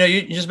 You know,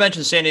 you just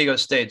mentioned San Diego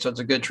State, so it's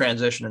a good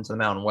transition into the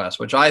Mountain West,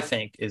 which I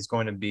think is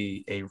going to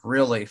be a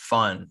really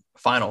fun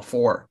Final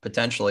Four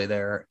potentially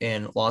there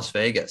in Las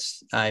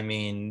Vegas. I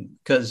mean,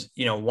 because,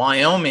 you know,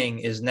 Wyoming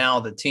is now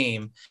the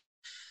team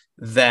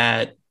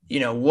that, you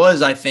know,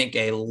 was, I think,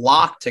 a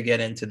lock to get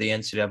into the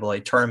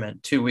NCAA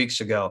tournament 2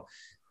 weeks ago.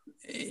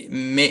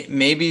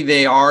 Maybe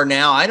they are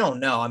now. I don't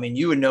know. I mean,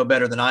 you would know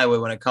better than I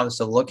would when it comes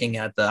to looking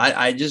at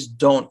I just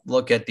don't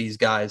look at these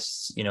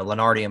guys, you know,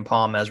 Lenardi and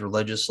Palm, as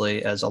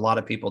religiously as a lot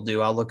of people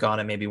do. I'll look on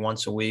it maybe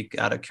once a week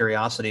out of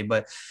curiosity.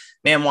 But,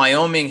 man,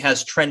 Wyoming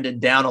has trended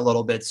down a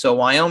little bit. So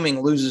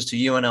Wyoming loses to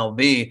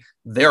UNLV.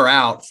 They're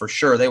out for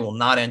sure. They will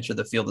not enter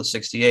the field of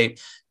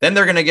 68. Then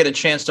they're going to get a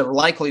chance to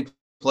likely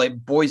play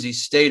Boise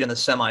State in the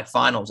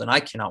semifinals. And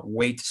I cannot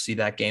wait to see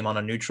that game on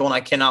a neutral. And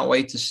I cannot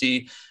wait to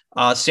see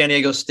San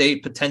Diego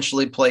State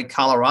potentially play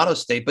Colorado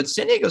State. But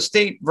San Diego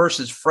State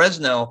versus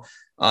Fresno,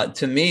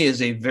 to me,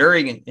 is a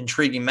very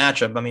intriguing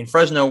matchup. I mean,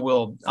 Fresno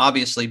will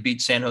obviously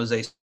beat San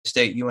Jose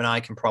State. You and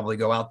I can probably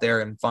go out there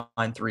and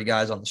find 3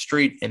 guys on the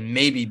street and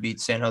maybe beat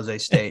San Jose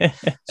State.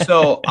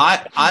 So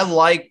I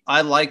like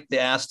the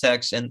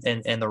Aztecs and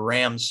the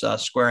Rams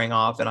squaring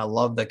off, and I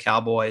love the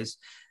Cowboys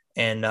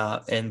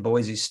and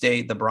Boise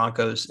State, the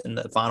Broncos in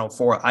the Final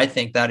Four. I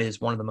think that is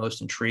one of the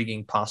most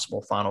intriguing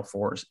possible Final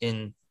Fours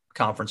in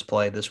conference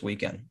play this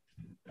weekend.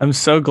 I'm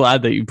so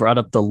glad that you brought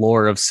up the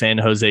lore of San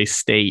Jose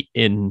State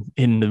in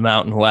the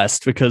Mountain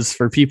West, because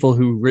for people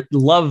who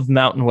love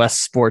Mountain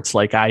West sports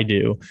like I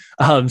do,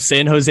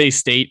 San Jose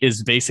State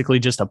is basically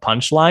just a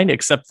punchline,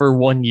 except for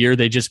 1 year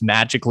they just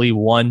magically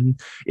won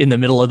in the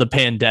middle of the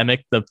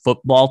pandemic the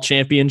football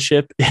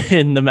championship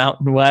in the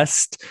Mountain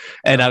West.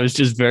 And I was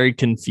just very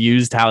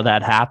confused how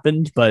that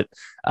happened. But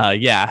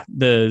yeah,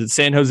 the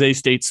San Jose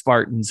State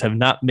Spartans have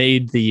not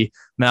made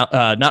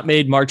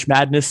March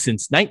Madness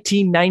since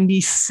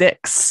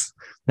 1996.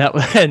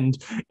 And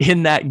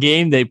in that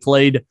game, they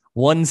played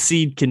 1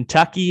 seed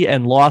Kentucky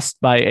and lost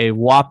by a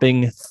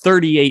whopping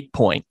 38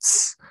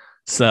 points.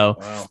 So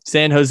wow.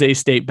 San Jose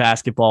State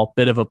basketball,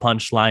 bit of a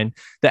punchline.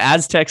 The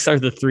Aztecs are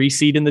the 3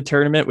 seed in the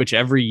tournament, which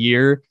every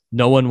year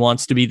no one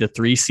wants to be the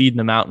 3 seed in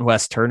the Mountain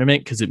West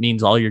tournament because it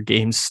means all your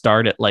games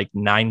start at like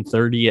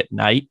 9:30 at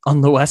night on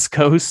the West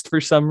Coast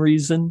for some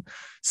reason.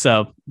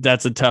 So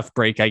that's a tough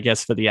break, I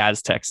guess, for the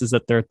Aztecs, is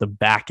that they're at the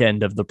back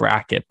end of the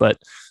bracket.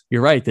 But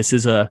you're right. This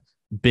is a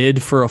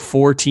bid for a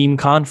 4-team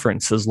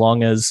conference as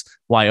long as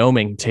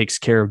Wyoming takes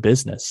care of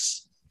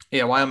business.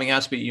 Yeah, Wyoming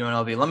has to beat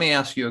UNLV. Let me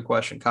ask you a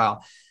question,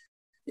 Kyle.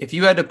 If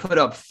you had to put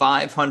up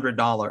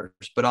 $500,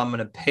 but I'm going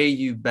to pay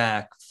you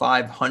back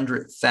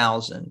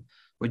 $500,000,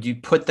 would you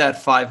put that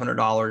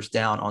 $500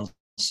 down on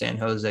San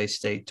Jose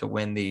State to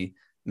win the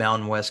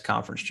Mountain West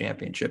Conference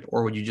Championship,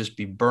 or would you just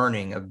be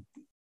burning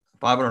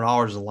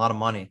 $500 is a lot of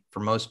money for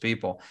most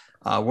people?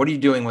 What are you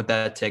doing with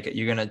that ticket?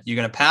 You're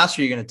gonna pass,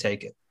 or you're gonna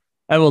take it?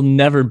 I will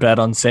never bet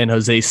on San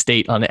Jose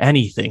State on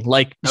anything.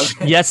 Like,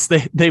 okay. Yes,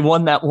 they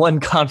won that one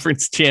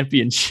conference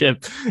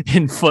championship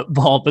in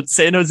football, but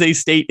San Jose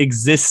State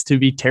exists to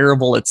be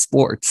terrible at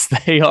sports.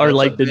 They are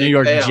like the New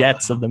York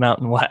Jets of the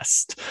Mountain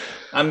West.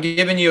 I'm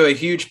giving you a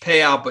huge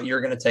payout, but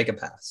you're going to take a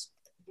pass.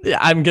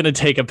 I'm going to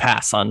take a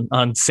pass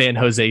on San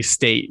Jose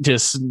State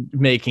just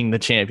making the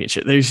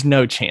championship. There's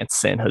no chance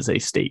San Jose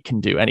State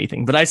can do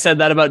anything. But I said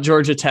that about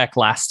Georgia Tech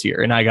last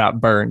year, and I got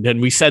burned. And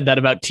we said that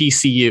about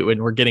TCU,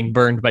 and we're getting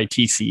burned by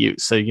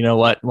TCU. So you know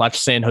what? Watch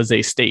San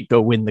Jose State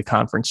go win the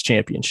conference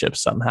championship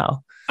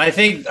somehow. I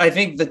think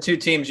the 2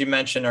 teams you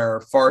mentioned are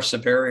far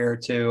superior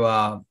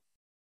to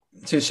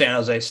San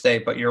Jose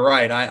State, but you're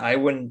right. I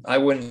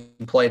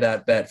wouldn't play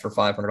that bet for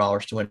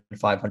 $500 to win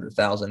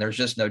 $500,000. There's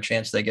just no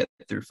chance they get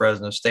through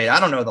Fresno State. I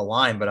don't know the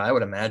line, but I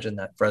would imagine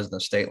that Fresno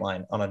State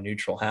line on a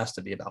neutral has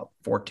to be about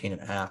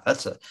 14.5.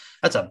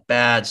 That's a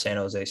bad San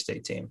Jose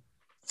State team.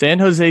 San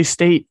Jose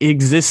State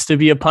exists to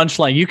be a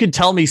punchline. You could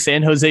tell me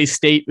San Jose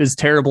State is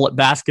terrible at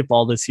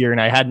basketball this year,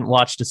 and I hadn't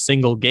watched a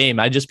single game.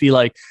 I'd just be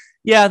like,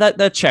 yeah,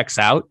 that checks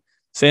out.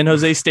 San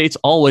Jose State's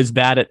always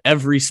bad at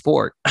every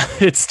sport.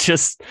 It's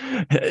just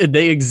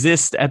they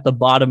exist at the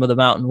bottom of the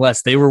Mountain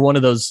West. They were one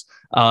of those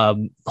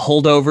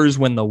holdovers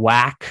when the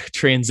WAC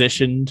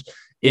transitioned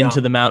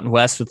into the Mountain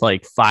West with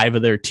like 5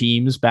 of their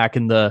teams back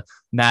in the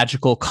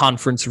magical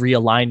conference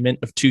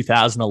realignment of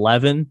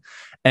 2011.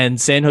 And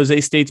San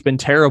Jose State's been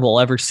terrible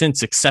ever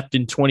since, except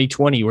in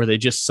 2020, where they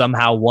just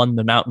somehow won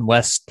the Mountain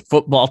West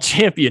football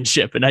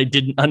championship. And I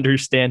didn't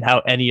understand how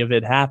any of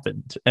it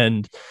happened.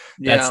 And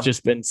that's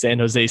just been San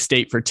Jose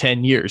State for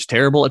 10 years.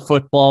 Terrible at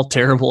football,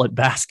 terrible at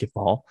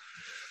basketball.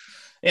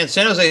 And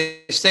San Jose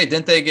State,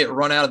 didn't they get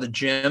run out of the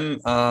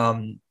gym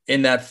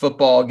in that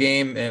football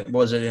game?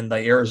 Was it in the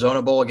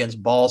Arizona Bowl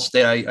against Ball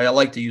State? I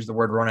like to use the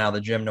word run out of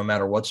the gym no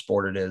matter what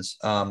sport it is.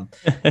 I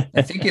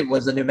think it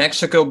was the New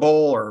Mexico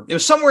Bowl, or it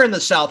was somewhere in the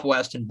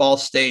Southwest, in Ball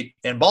State.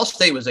 And Ball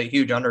State was a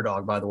huge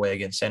underdog, by the way,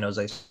 against San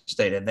Jose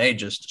State, and they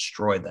just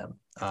destroyed them.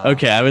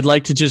 Okay, I would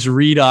like to just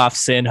read off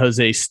San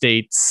Jose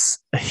State's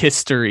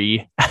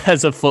history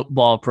as a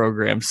football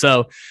program.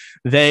 So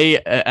they,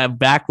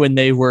 back when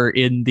they were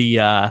in the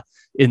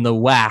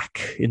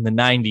WAC in the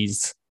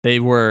 90s, they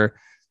were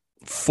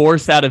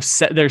 4th out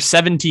of there's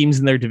 7 teams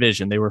in their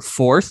division. They were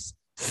 4th,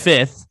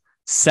 5th,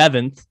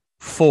 7th,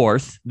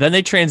 4th. Then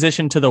they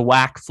transitioned to the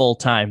WAC full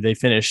time. They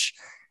finish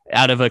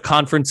out of a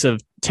conference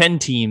of 10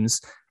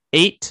 teams,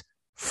 8th,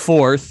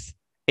 4th,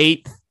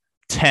 8th,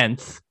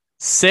 10th,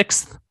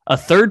 6th, a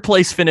 3rd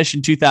place finish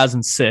in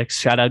 2006.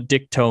 Shout out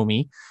Dick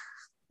Tomey.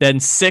 Then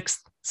 6th,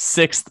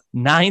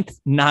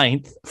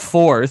 9th,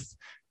 4th.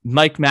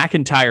 Mike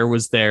McIntyre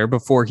was there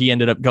before he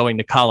ended up going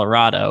to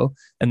Colorado,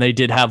 and they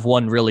did have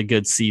one really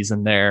good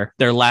season there,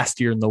 their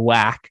last year in the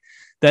WAC.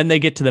 Then they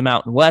get to the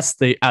Mountain West.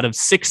 They, out of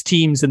 6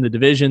 teams in the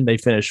division, they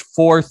finish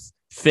 4th,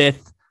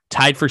 5th,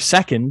 tied for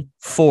 2nd,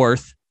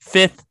 4th,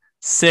 5th,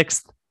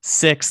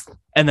 6th,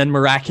 and then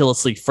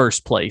miraculously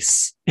 1st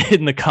place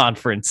in the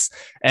conference.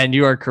 And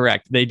you are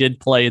correct. They did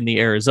play in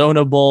the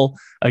Arizona Bowl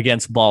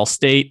against Ball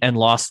State and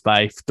lost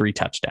by 3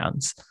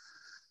 touchdowns.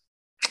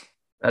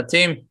 That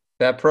team.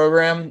 That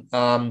program,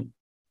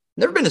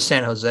 never been to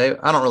San Jose.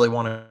 I don't really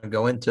want to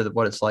go into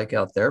what it's like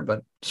out there,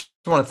 but just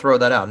want to throw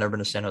that out. Never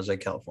been to San Jose,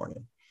 California.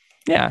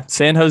 Yeah,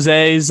 San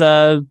Jose's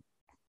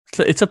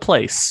it's a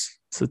place.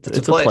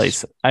 It's a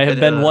place. I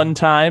have been one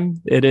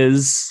time. It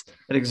exists.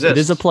 It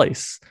is a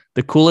place.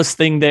 The coolest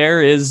thing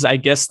there is, I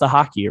guess, the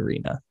hockey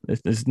arena.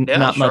 There's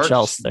not much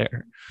else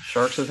there.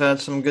 Sharks have had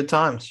some good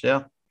times.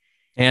 Yeah.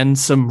 And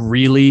some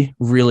really,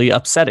 really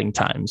upsetting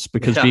times,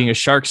 because being a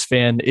Sharks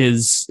fan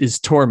is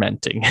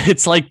tormenting.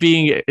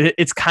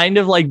 It's kind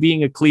of like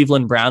being a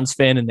Cleveland Browns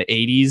fan in the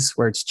 80s,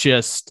 where it's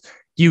just,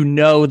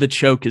 the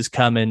choke is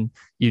coming,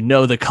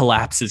 the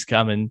collapse is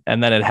coming,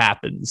 and then it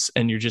happens,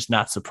 and you're just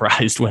not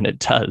surprised when it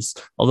does.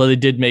 Although they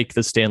did make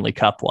the Stanley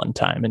Cup one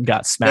time and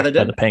got smacked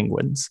by the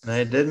Penguins.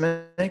 They did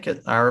make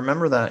it. I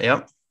remember that.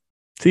 Yep.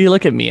 So you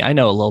look at me, I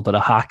know a little bit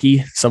of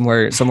hockey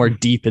somewhere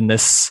deep in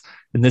this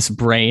in this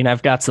brain.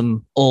 I've got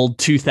some old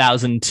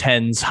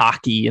 2010s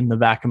hockey in the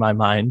back of my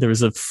mind. There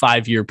was a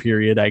 5-year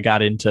period I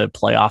got into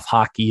playoff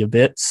hockey a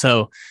bit.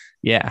 So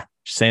yeah,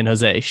 San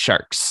Jose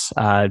Sharks.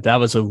 That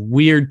was a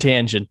weird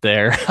tangent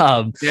there.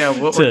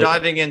 We're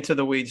diving into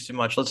the weeds too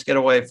much. Let's get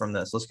away from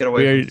this. Let's get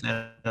away from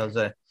San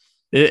Jose.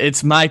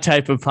 It's my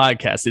type of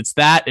podcast.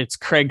 It's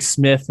Craig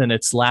Smith, and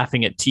it's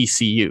laughing at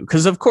TCU.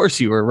 Because of course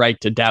you were right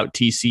to doubt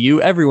TCU.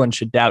 Everyone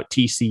should doubt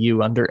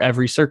TCU under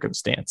every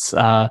circumstance.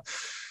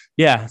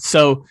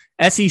 So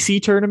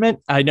SEC tournament,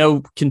 I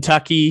know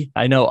Kentucky,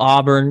 I know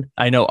Auburn,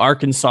 I know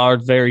Arkansas are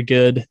very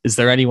good. Is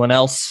there anyone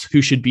else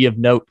who should be of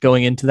note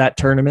going into that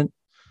tournament?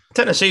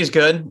 Tennessee's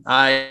good.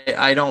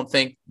 I don't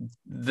think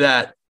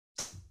that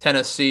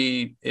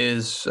Tennessee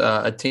is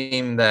a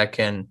team that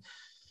can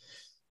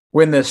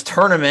win this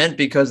tournament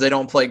because they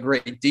don't play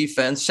great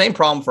defense. Same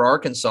problem for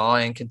Arkansas,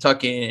 and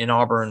Kentucky and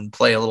Auburn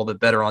play a little bit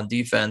better on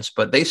defense,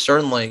 but they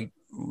certainly,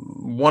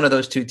 one of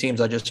those two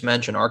teams I just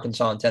mentioned,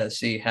 Arkansas and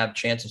Tennessee, have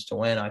chances to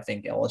win. I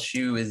think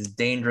LSU is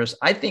dangerous.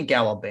 I think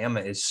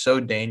Alabama is so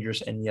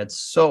dangerous and yet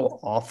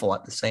so awful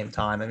at the same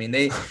time. I mean,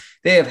 they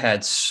have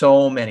had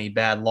so many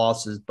bad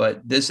losses,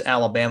 but this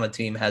Alabama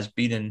team has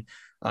beaten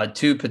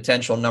two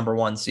potential number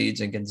 1 seeds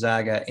in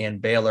Gonzaga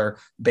and Baylor.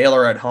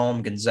 Baylor at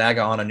home,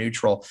 Gonzaga on a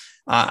neutral.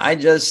 I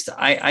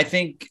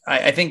think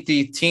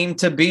the team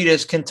to beat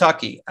is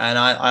Kentucky, and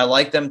I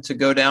like them to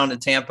go down to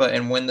Tampa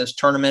and win this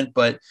tournament,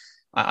 but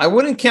I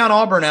wouldn't count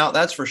Auburn out,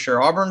 that's for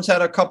sure. Auburn's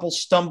had a couple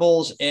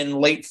stumbles in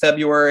late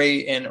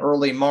February and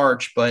early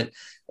March, but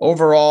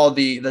overall,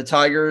 the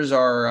Tigers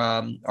are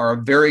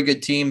a very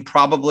good team,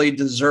 probably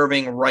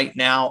deserving right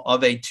now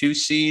of a 2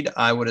 seed.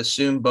 I would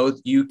assume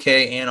both UK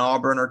and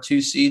Auburn are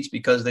 2 seeds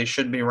because they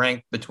should be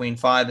ranked between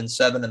 5 and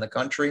 7 in the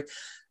country.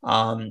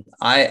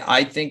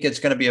 I think it's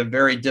going to be a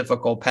very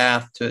difficult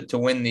path to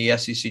win the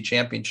SEC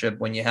championship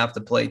when you have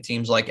to play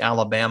teams like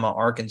Alabama,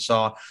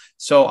 Arkansas.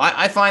 So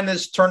I find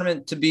this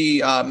tournament to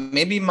be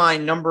maybe my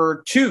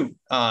number 2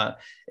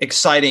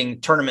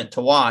 exciting tournament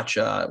to watch.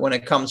 When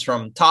it comes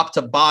from top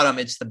to bottom,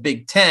 it's the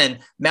Big Ten.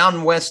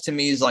 Mountain West to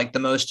me is like the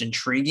most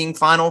intriguing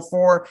Final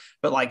Four,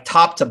 but like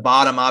top to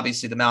bottom,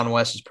 obviously the Mountain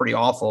West is pretty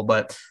awful,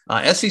 but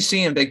SEC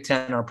and Big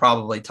Ten are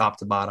probably top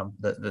to bottom,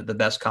 the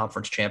best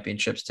conference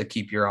championships to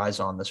keep your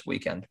eyes on this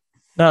weekend.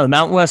 No, the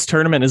Mountain West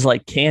tournament is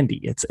like candy.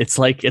 It's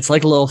like a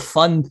little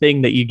fun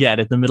thing that you get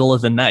at the middle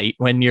of the night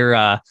when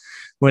you're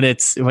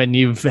when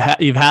you've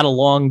had a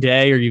long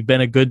day or you've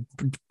been a good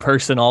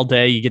person all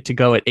day. You get to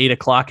go at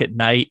 8:00 at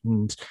night,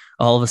 and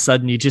all of a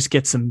sudden you just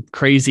get some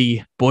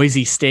crazy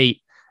Boise State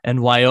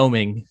and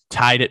Wyoming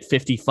tied at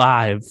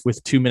 55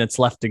 with 2 minutes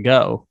left to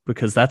go,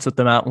 because that's what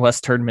the Mountain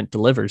West tournament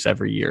delivers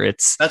every year.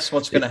 That's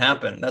what's going to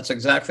happen. That's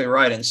exactly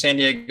right. And San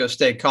Diego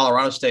State,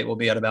 Colorado State will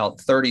be at about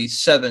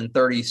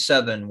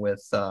 37-37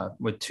 with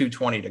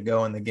 2:20 to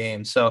go in the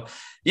game. So,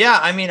 yeah,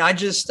 I mean, I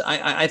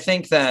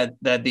think that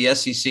the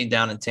SEC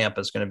down in Tampa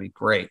is going to be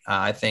great.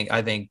 I think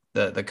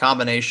the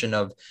combination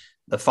of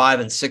the 5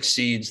 and 6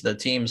 seeds, the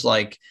teams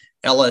like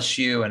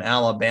LSU and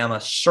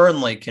Alabama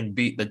certainly can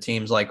beat the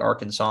teams like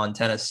Arkansas and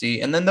Tennessee.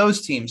 And then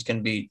those teams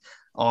can beat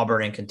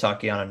Auburn and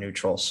Kentucky on a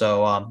neutral.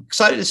 So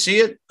excited to see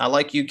it. I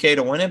like UK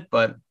to win it,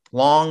 but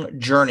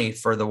long journey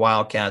for the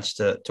Wildcats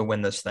to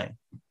win this thing.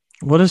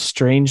 What a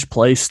strange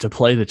place to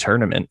play the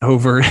tournament,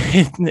 over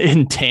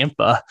in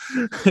Tampa.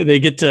 They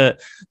get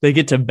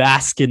to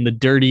bask in the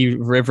dirty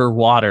river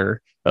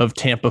water of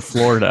Tampa,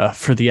 Florida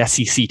for the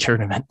SEC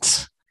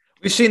tournament.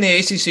 We've seen the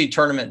ACC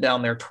tournament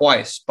down there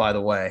twice, by the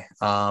way.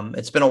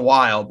 It's been a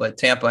while, but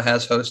Tampa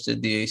has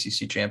hosted the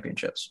ACC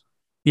championships.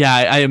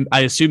 Yeah, I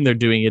assume they're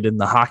doing it in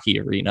the hockey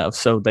arena,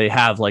 so they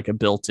have like a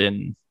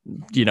built-in,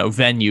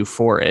 venue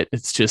for it.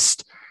 It's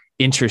just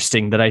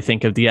interesting that I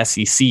think of the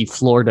SEC.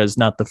 Florida is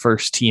not the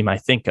first team I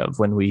think of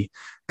when we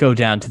go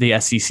down to the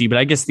SEC, but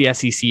I guess the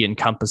SEC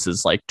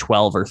encompasses like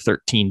 12 or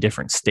 13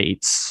 different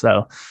states.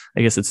 So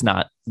I guess it's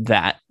not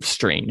that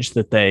strange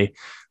that they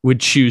would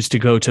choose to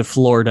go to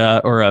Florida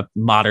or a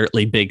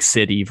moderately big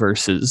city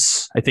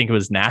versus, I think it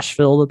was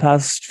Nashville the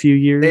past few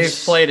years.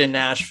 They've played in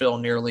Nashville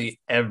nearly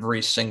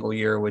every single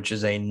year, which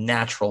is a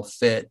natural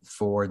fit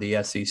for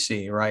the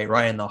SEC, right?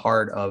 Right in the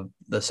heart of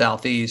the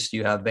Southeast.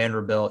 You have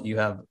Vanderbilt, you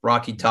have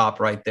Rocky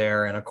Top right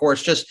there. And of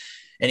course, just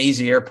an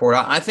easy airport.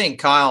 I think,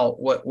 Kyle,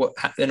 what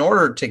in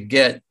order to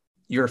get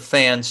your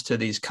fans to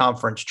these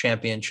conference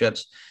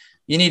championships,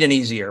 you need an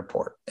easy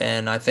airport.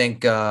 And I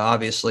think,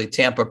 obviously,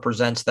 Tampa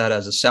presents that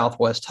as a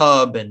Southwest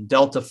hub, and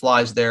Delta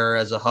flies there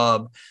as a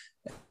hub.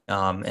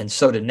 And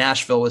so did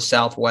Nashville with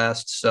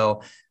Southwest.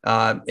 So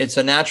it's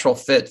a natural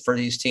fit for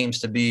these teams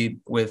to be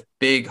with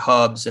big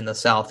hubs in the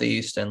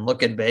Southeast. And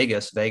look at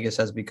Vegas. Vegas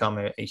has become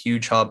a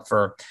huge hub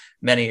for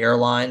many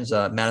airlines.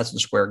 Madison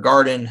Square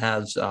Garden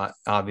has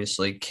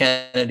obviously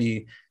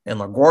Kennedy and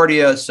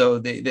LaGuardia. So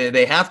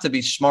they have to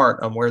be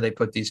smart on where they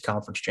put these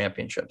conference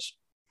championships.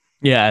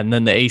 Yeah, and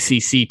then the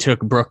ACC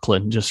took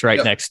Brooklyn just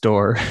right next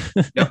door.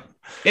 Yep.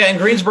 Yeah, and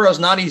Greensboro is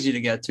not easy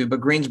to get to,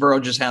 but Greensboro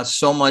just has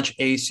so much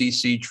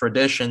ACC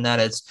tradition that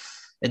it's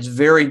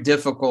very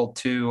difficult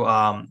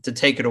to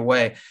take it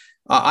away.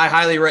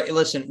 I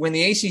listen, when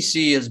the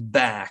ACC is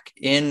back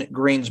in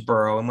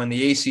Greensboro and when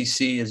the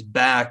ACC is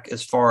back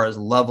as far as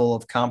level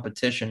of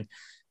competition,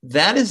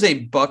 that is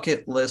a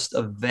bucket list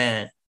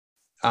event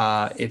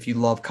if you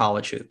love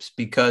college hoops,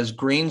 because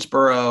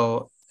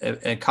Greensboro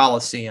and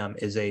Coliseum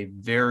is a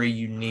very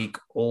unique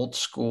old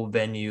school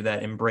venue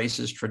that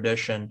embraces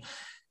tradition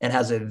and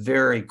has a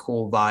very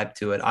cool vibe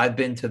to it. I've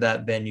been to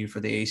that venue for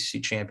the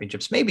ACC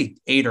championships maybe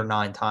 8 or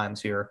 9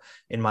 times here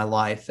in my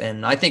life,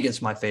 and I think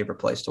it's my favorite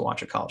place to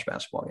watch a college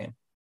basketball game.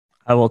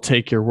 I will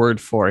take your word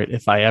for it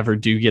if I ever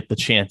do get the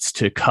chance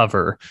to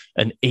cover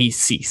an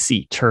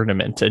ACC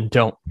tournament and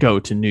don't go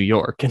to New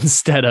York.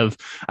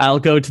 I'll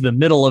go to the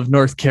middle of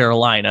North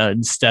Carolina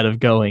instead of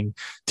going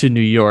to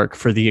New York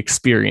for the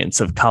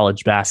experience of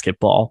college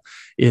basketball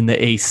in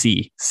the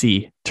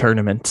ACC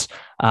tournament.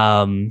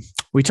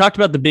 We talked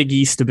about the Big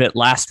East a bit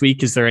last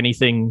week. Is there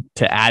anything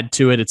to add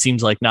to it? It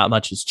seems like not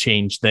much has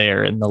changed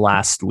there in the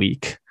last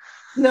week.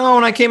 No,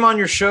 when I came on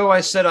your show,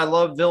 I said I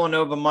love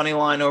Villanova money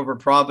line over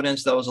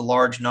Providence. That was a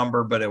large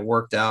number, but it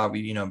worked out.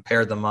 We,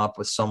 paired them up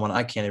with someone.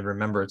 I can't even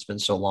remember. It's been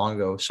so long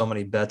ago. So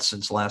many bets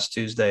since last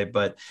Tuesday.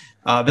 But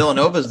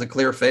Villanova is the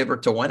clear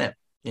favorite to win it.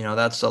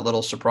 That's a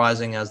little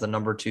surprising as the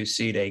number 2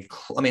 seed.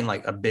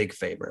 A big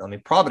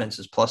favorite. Providence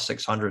is plus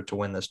 600 to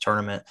win this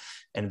tournament,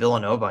 and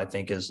Villanova, I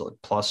think, is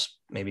plus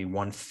maybe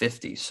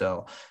 150.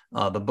 So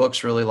the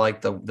books really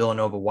like the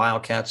Villanova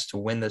Wildcats to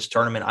win this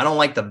tournament. I don't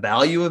like the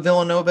value of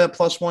Villanova at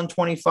plus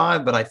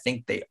 125, but I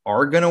think they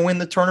are going to win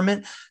the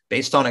tournament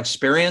based on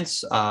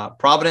experience.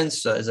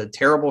 Providence is a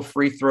terrible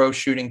free throw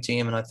shooting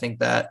team, and I think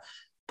that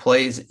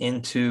plays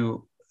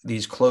into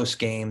these close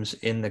games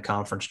in the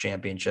conference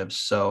championships.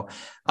 So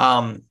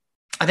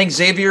I think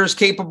Xavier is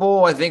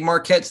capable. I think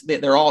Marquette's,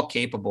 they're all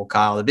capable,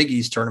 Kyle. The Big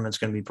East tournament's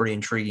going to be pretty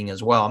intriguing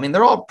as well.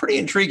 They're all pretty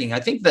intriguing. I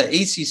think the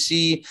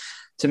ACC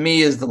to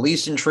me is the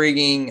least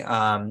intriguing.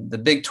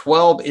 The Big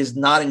 12 is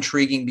not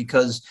intriguing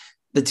because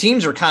the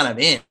teams are kind of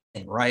in,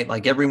 right?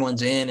 Like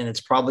everyone's in, and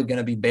it's probably going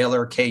to be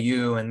Baylor,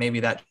 KU, and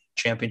maybe that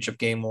championship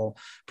game will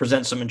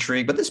present some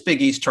intrigue. But this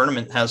Big East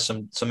tournament has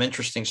some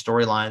interesting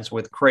storylines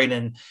with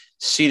Creighton,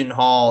 Seton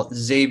Hall,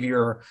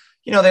 Xavier.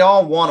 They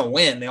all want to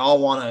win. They all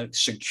want to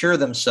secure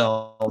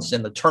themselves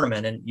in the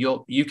tournament. And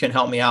you can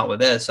help me out with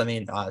this.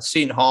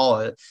 Seton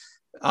Hall,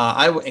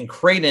 and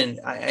Creighton.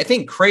 I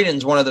think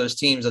Creighton's one of those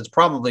teams that's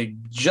probably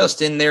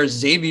just in there.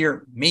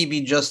 Xavier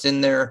maybe just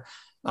in there.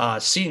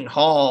 Seton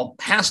Hall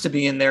has to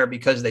be in there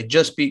because they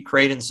just beat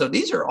Creighton. So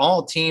these are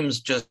all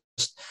teams just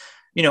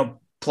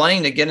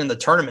playing to get in the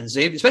tournament.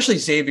 Xavier, especially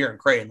Xavier and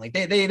Creighton, like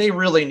they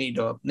really need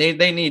to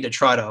they need to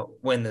try to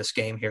win this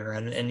game here.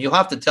 And you'll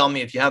have to tell me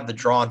if you have the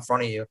draw in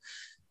front of you.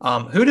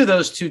 Who do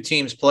those two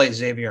teams play,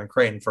 Xavier and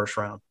Creighton, first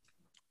round?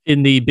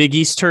 In the Big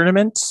East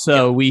tournament,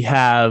 so we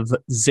have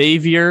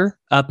Xavier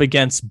up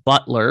against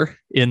Butler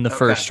in the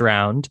first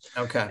round.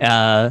 Okay.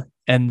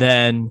 And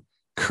then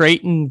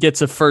Creighton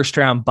gets a first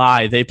round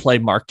bye. They play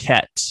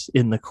Marquette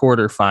in the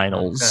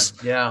quarterfinals.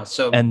 Okay. Yeah.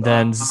 So and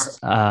then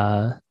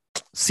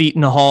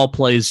Seton Hall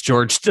plays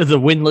the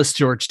winless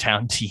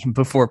Georgetown team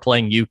before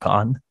playing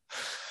UConn.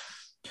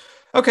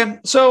 Okay,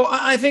 so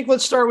I think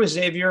let's start with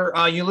Xavier.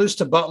 You lose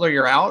to Butler,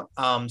 you're out.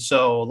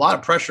 So a lot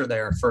of pressure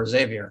there for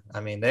Xavier.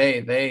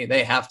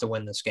 They have to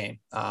win this game.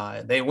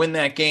 They win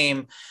that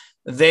game,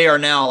 they are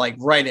now like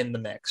right in the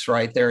mix,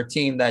 right? They're a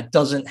team that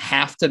doesn't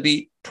have to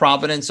beat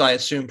Providence. I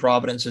assume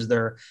Providence is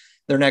their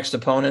next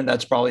opponent.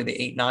 That's probably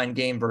the 8-9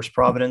 game versus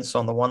Providence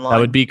on the one line. That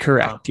would be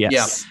correct.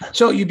 Yes. Yeah.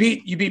 So you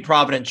beat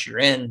Providence. You're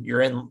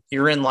in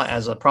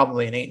as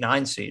probably an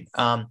 8-9 seed.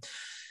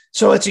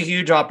 So it's a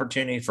huge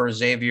opportunity for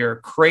Xavier.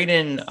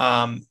 Creighton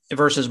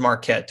versus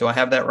Marquette. Do I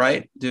have that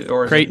right?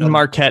 Creighton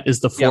Marquette is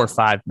the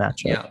 4-5 matchup.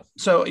 Yeah.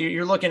 So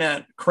you're looking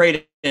at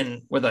Creighton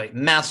with a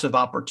massive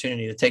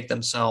opportunity to take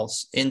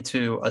themselves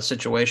into a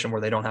situation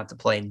where they don't have to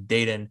play in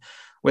Dayton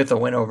with a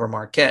win over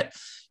Marquette.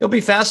 It'll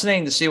be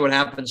fascinating to see what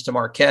happens to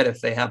Marquette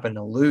if they happen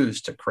to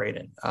lose to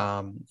Creighton.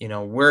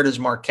 Where does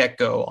Marquette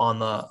go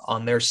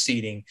on their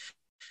seeding?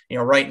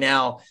 Right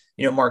now,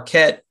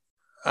 Marquette,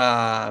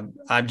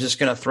 I'm just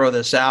going to throw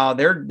this out.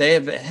 They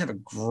have a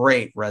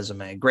great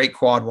resume, great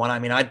quad one.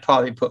 I'd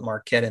probably put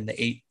Marquette in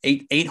the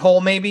eight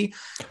hole maybe.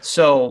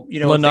 So,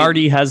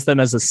 Lenardi has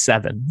them as a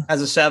 7.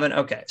 As a 7.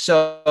 Okay.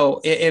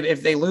 So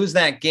if they lose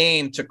that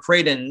game to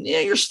Creighton,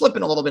 you're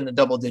slipping a little bit in the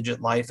double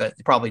digit life at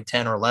probably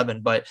 10 or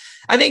 11. But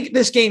I think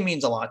this game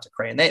means a lot to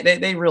Creighton.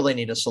 They really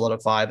need to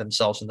solidify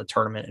themselves in the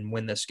tournament and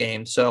win this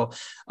game. So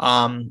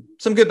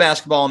some good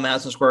basketball in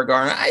Madison Square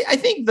Garden. I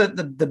think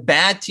the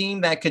bad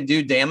team that could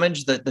do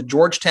damage, the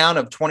Georgetown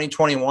of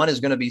 2021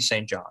 is going to be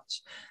St.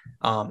 John's.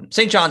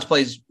 St. John's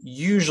plays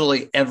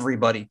usually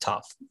everybody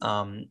tough.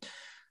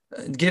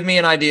 Give me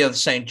an idea of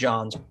St.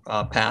 John's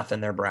path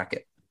in their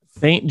bracket.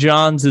 St.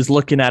 John's is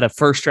looking at a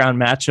first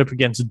round matchup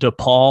against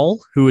DePaul,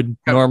 who would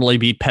normally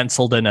be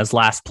penciled in as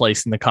last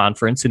place in the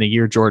conference in a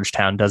year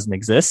Georgetown doesn't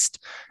exist.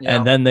 Yeah.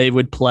 And then they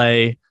would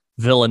play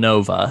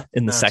Villanova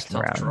in the That's second a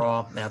tough round.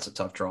 draw. That's a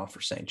tough draw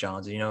for St.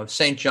 John's. You know, if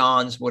St.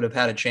 John's would have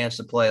had a chance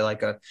to play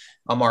like a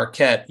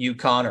Marquette,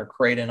 UConn, or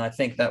Creighton, I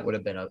think that would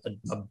have been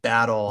a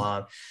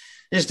battle.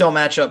 They just don't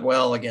match up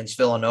well against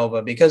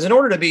Villanova, because in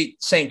order to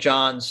beat St.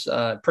 John's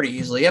pretty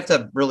easily, you have to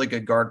have really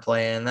good guard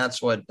play, and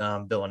that's what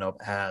Villanova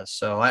has.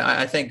 So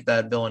I think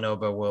that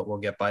Villanova will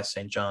get by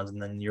St. John's,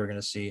 and then you're going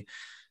to see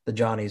the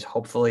Johnnies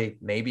hopefully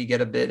maybe get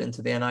a bid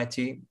into the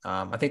NIT.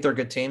 I think they're a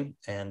good team,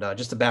 and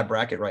just a bad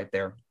bracket right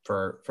there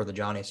for the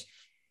Johnnies.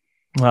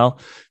 Well,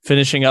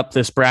 finishing up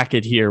this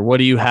bracket here, what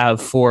do you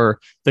have for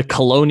the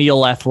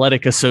Colonial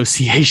Athletic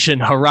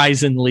Association,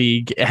 Horizon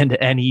League, and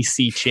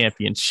NEC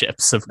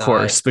championships, of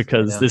course,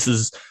 because this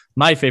is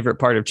my favorite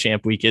part of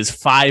Champ Week, is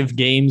 5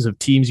 games of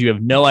teams you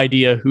have no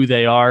idea who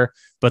they are,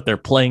 but they're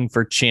playing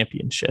for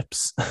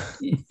championships.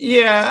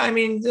 Yeah, I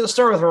mean, they'll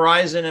start with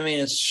Horizon. I mean,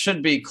 it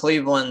should be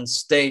Cleveland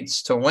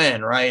State's to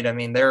win, right? I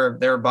mean,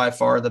 they're by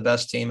far the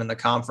best team in the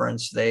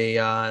conference.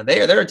 They're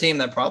a team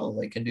that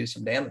probably can do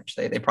some damage.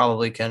 They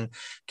probably can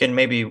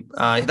maybe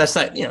that's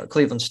not,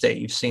 Cleveland State.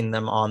 You've seen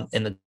them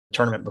in the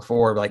tournament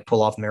before, like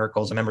pull off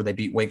miracles. I remember they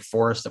beat Wake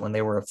Forest when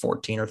they were a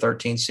 14 or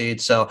 13 seed.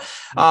 So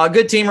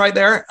good team right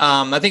there.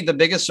 I think the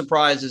biggest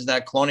surprise is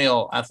that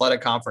Colonial Athletic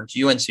Conference,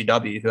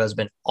 UNCW, who has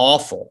been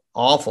awful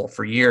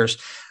for years.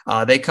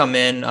 They come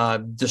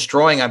in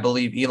destroying, I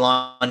believe,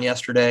 Elon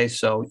yesterday.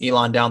 So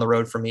Elon down the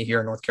road from me here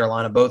in North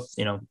Carolina, both,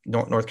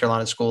 North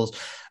Carolina schools.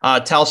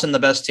 Towson, the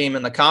best team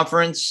in the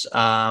conference.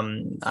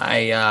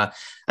 I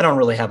don't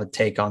really have a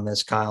take on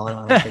this, Kyle.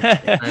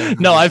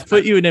 No, I've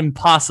put you in an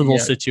impossible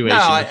situation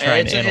to try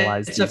and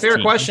analyze. It's a fair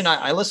question.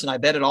 I listen. I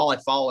bet it all. I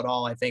follow it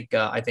all. I think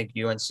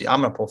UNC.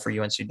 I'm going to pull for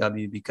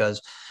UNCW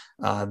because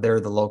they're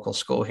the local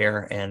school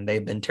here, and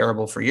they've been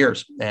terrible for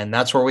years. And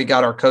that's where we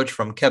got our coach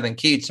from, Kevin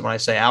Keats. And when I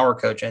say our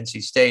coach,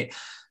 NC State,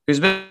 who's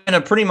been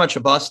pretty much a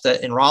bust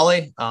in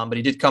Raleigh, but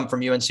he did come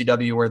from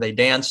UNCW where they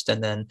danced,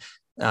 and then.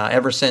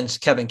 Ever since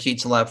Kevin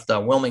Keats left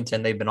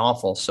Wilmington, they've been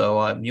awful. So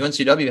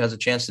UNCW has a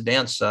chance to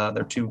dance.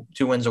 They're two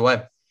wins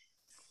away.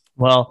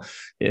 Well,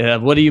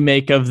 what do you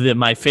make of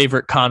my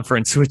favorite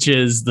conference, which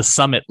is the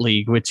Summit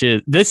League, which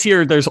is this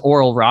year there's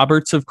Oral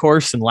Roberts, of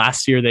course, and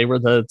last year they were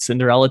the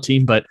Cinderella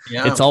team, but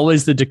It's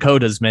always the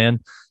Dakotas,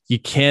 man. You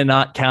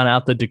cannot count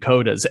out the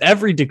Dakotas.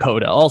 Every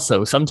Dakota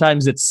also.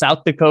 Sometimes it's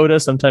South Dakota.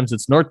 Sometimes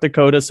it's North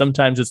Dakota.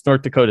 Sometimes it's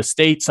North Dakota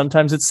State.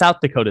 Sometimes it's South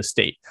Dakota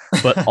State.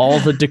 But all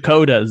the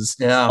Dakotas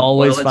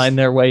always find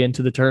their way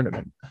into the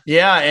tournament.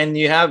 Yeah, and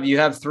you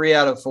have 3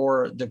 out of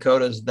 4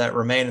 Dakotas that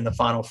remain in the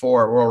Final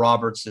Four. Oral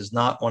Roberts is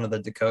not one of the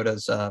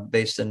Dakotas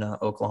based in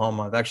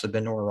Oklahoma. I've actually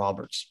been to Oral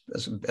Roberts,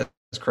 as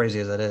crazy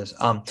as that is.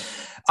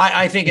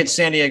 I think it's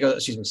San Diego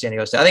State.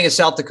 I think it's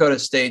South Dakota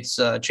State's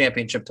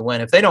championship to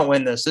win. If they don't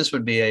win this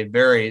would be a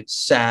very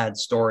sad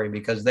story,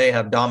 because they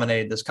have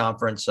dominated this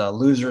conference,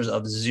 losers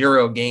of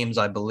 0 games,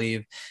 I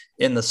believe,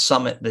 in the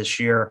Summit this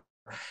year.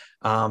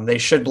 They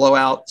should blow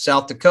out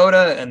South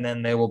Dakota, and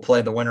then they will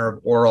play the winner of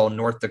Oral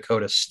North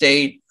Dakota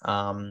State.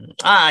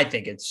 I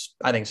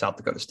think South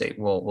Dakota State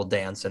will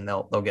dance, and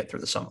they'll get through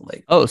the Summit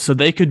League. Oh, so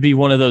they could be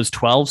one of those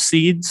 12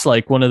 seeds,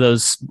 like one of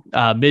those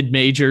mid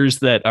majors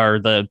that are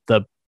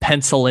the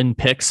pencil in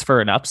picks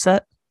for an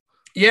upset.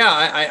 Yeah,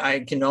 I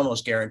can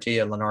almost guarantee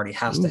you Lenardi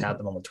has to have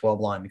them on the 12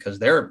 line, because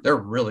they're a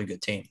really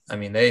good team. I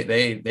mean,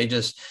 they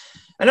just.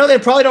 I know they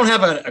probably don't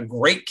have a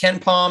great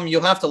KenPom.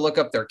 You'll have to look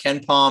up their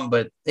KenPom,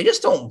 but they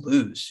just don't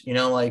lose.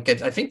 I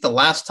think the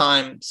last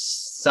time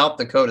South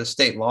Dakota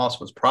State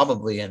lost was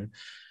probably in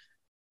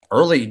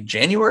early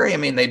January. I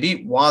mean, they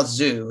beat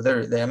Wazoo.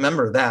 I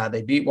remember that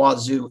they beat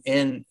Wazoo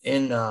in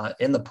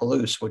the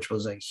Palouse, which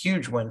was a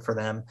huge win for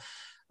them.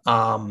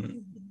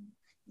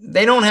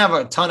 They don't have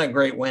a ton of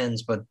great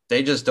wins, but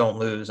they just don't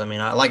lose. I mean,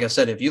 like I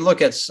said, if you look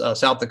at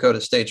South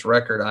Dakota State's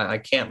record, I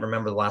can't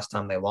remember the last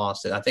time they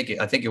lost it. I think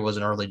it was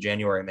in early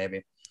January,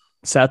 maybe.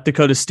 South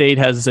Dakota State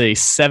has a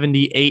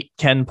 78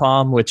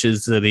 KenPom, which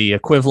is the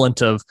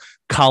equivalent of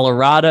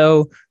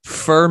Colorado,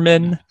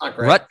 Furman,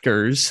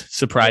 Rutgers,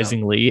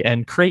 surprisingly,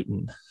 and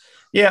Creighton.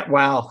 Yeah,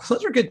 wow,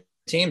 those are good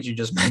teams you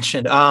just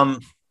mentioned.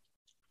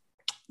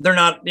 They're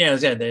not, they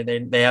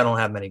don't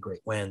have many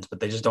great wins,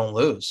 but they just don't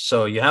lose.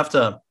 So you have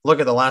to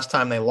look at the last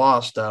time they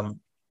lost.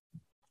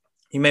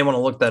 You may want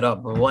to look that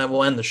up, but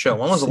we'll end the show.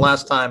 When was the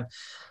last time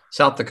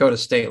South Dakota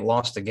State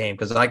lost a game?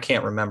 Because I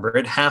can't remember.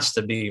 It has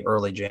to be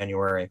early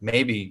January,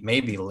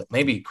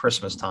 maybe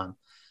Christmas time.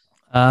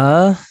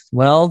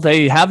 Well,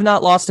 they have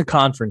not lost a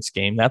conference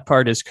game. That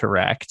part is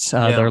correct.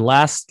 Their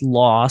last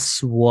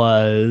loss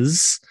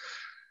was...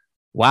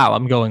 Wow,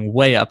 I'm going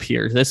way up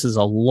here. This is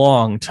a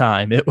long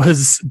time. It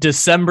was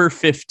December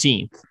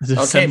 15th.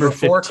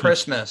 Before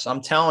Christmas.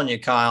 I'm telling you,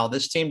 Kyle,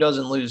 this team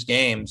doesn't lose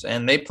games,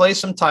 and they play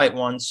some tight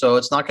ones, so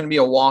it's not going to be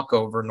a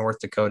walkover, North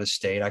Dakota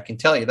State. I can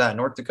tell you that.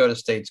 North Dakota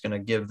State's going to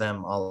give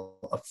them a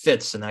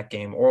fits in that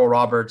game. Oral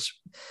Roberts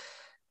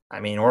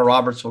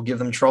will give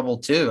them trouble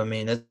too. I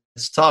mean,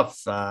 it's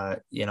tough. I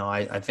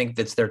think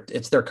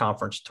it's their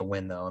conference to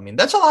win, though. I mean,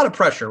 that's a lot of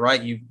pressure,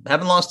 right? You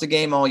haven't lost a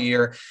game all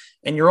year,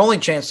 and your only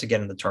chance to get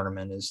in the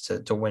tournament is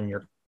to win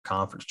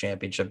conference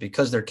championship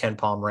because their Ken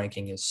Palm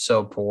ranking is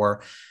so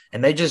poor,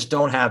 and they just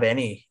don't have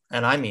any,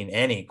 and I mean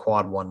any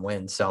quad one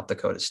wins. South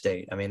Dakota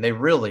State. I mean, they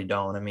really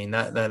don't. I mean,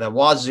 that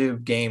Wazoo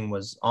game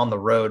was on the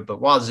road,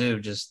 but Wazoo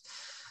just,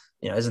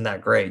 isn't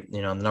that great?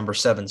 The number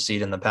 7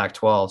 seed in the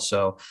Pac-12.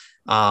 So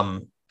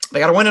they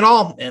got to win it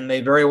all, and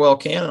they very well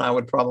can. And I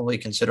would probably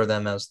consider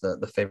them as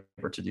the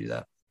favorite to do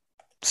that.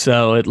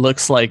 So it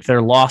looks like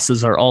their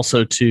losses are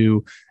also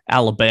to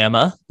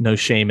Alabama. No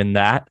shame in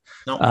that.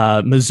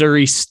 No.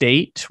 Missouri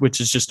State, which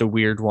is just a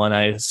weird one,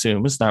 I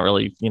assume. It's not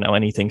really,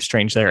 anything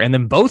strange there. And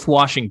then both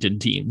Washington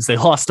teams. They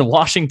lost to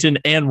Washington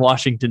and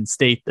Washington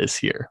State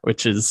this year,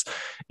 which is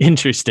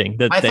interesting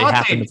that they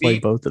happen to play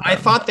both of them. I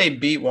thought they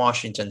beat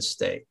Washington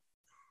State.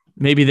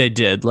 Maybe they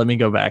did. Let me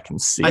go back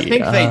and see. I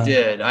think they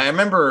did. I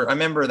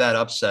remember that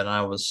upset, and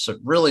I was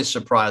really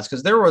surprised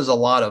because there was a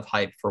lot of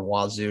hype for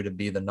Wazoo to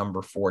be the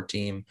number 4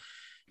 team.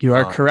 You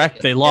are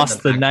correct. They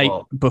lost the night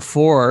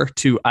before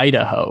to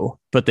Idaho,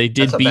 but they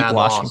did beat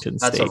Washington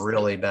State. That's a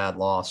really bad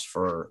loss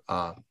for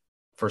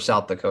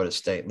South Dakota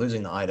State,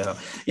 losing to Idaho.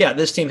 Yeah,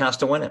 this team has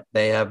to win it.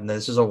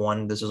 This is a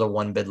one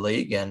bid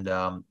league, and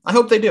I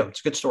hope they do. It's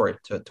a good story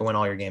to win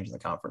all your games in the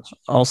conference.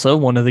 Also,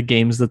 one of the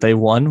games that they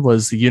won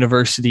was the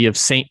University of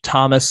St.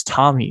 Thomas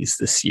Tommies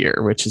this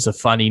year, which is a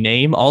funny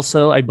name.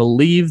 Also, I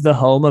believe the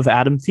home of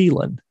Adam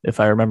Thielen, if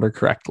I remember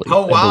correctly.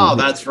 Oh wow,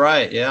 that's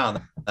right. Yeah.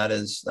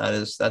 That's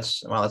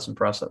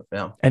impressive.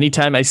 Yeah.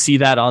 Anytime I see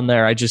that on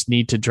there, I just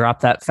need to drop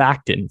that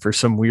fact in for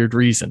some weird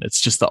reason.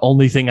 It's just the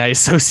only thing I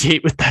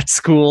associate with that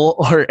school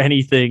or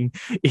anything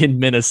in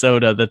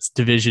Minnesota that's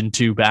Division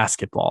II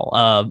basketball,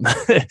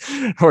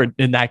 or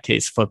in that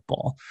case,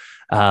 football.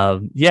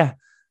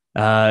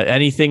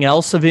 Anything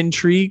else of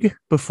intrigue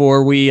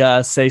before we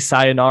say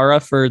sayonara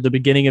for the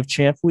beginning of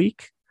Champ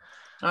Week?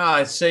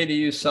 I say to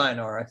you,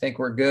 sayonara. I think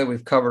we're good.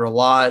 We've covered a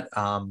lot.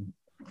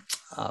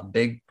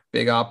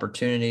 Big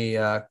opportunity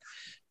to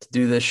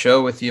do this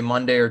show with you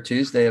Monday or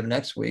Tuesday of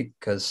next week,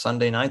 because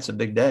Sunday night's a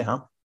big day, huh?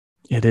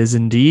 It is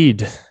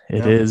indeed.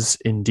 It is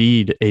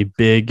indeed a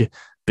big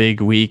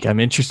week.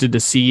 I'm interested to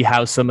see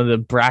how some of the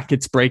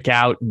brackets break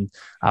out, and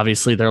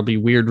obviously there'll be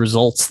weird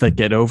results that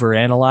get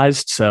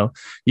overanalyzed. So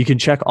you can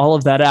check all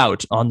of that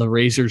out on the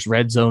Razors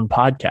Red Zone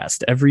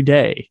podcast every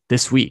day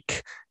this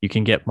week. You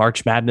can get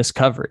March Madness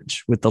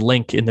coverage with the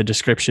link in the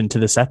description to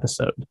this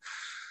episode.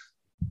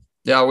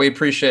 Yeah, we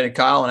appreciate it,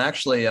 Kyle. And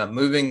actually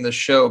moving the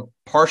show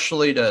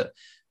partially to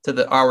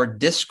our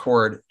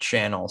Discord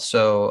channel.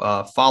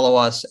 So follow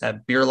us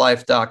at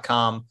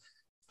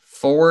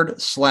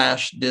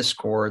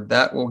beerlife.com/Discord.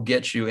 That will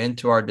get you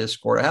into our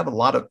Discord. I have a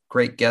lot of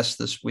great guests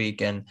this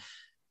week, and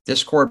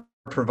Discord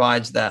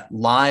provides that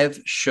live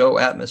show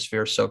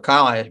atmosphere. So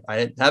Kyle,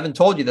 I haven't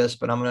told you this,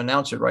 but I'm going to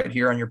announce it right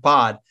here on your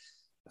pod.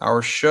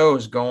 Our show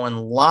is going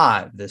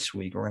live this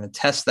week. We're going to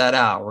test that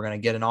out. We're going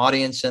to get an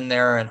audience in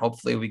there, and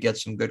hopefully we get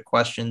some good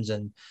questions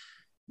and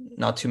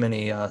not too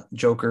many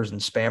jokers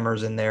and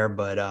spammers in there,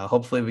 but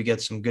hopefully we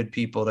get some good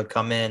people to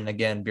come in.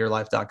 Again,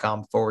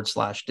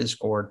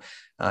 beerlife.com/Discord.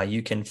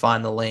 You can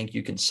find the link.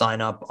 You can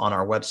sign up on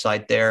our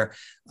website there.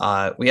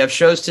 We have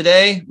shows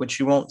today, which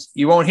you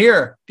won't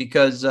hear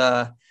because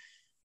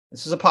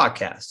this is a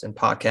podcast, and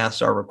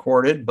podcasts are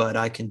recorded, but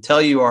I can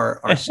tell you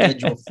our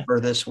schedule for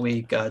this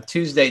week: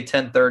 Tuesday,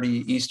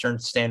 10:30 Eastern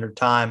Standard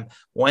Time,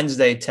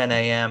 Wednesday, 10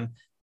 a.m.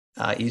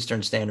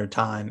 Eastern Standard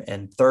Time,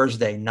 and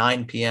Thursday,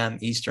 9 p.m.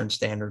 Eastern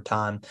Standard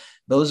Time.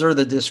 Those are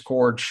the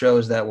Discord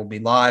shows that will be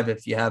live.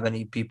 If you have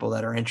any people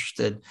that are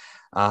interested,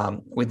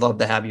 we'd love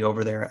to have you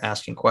over there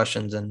asking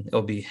questions, and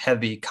it'll be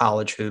heavy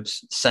college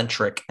hoops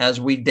centric as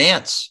we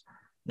dance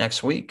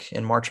next week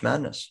in March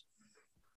Madness.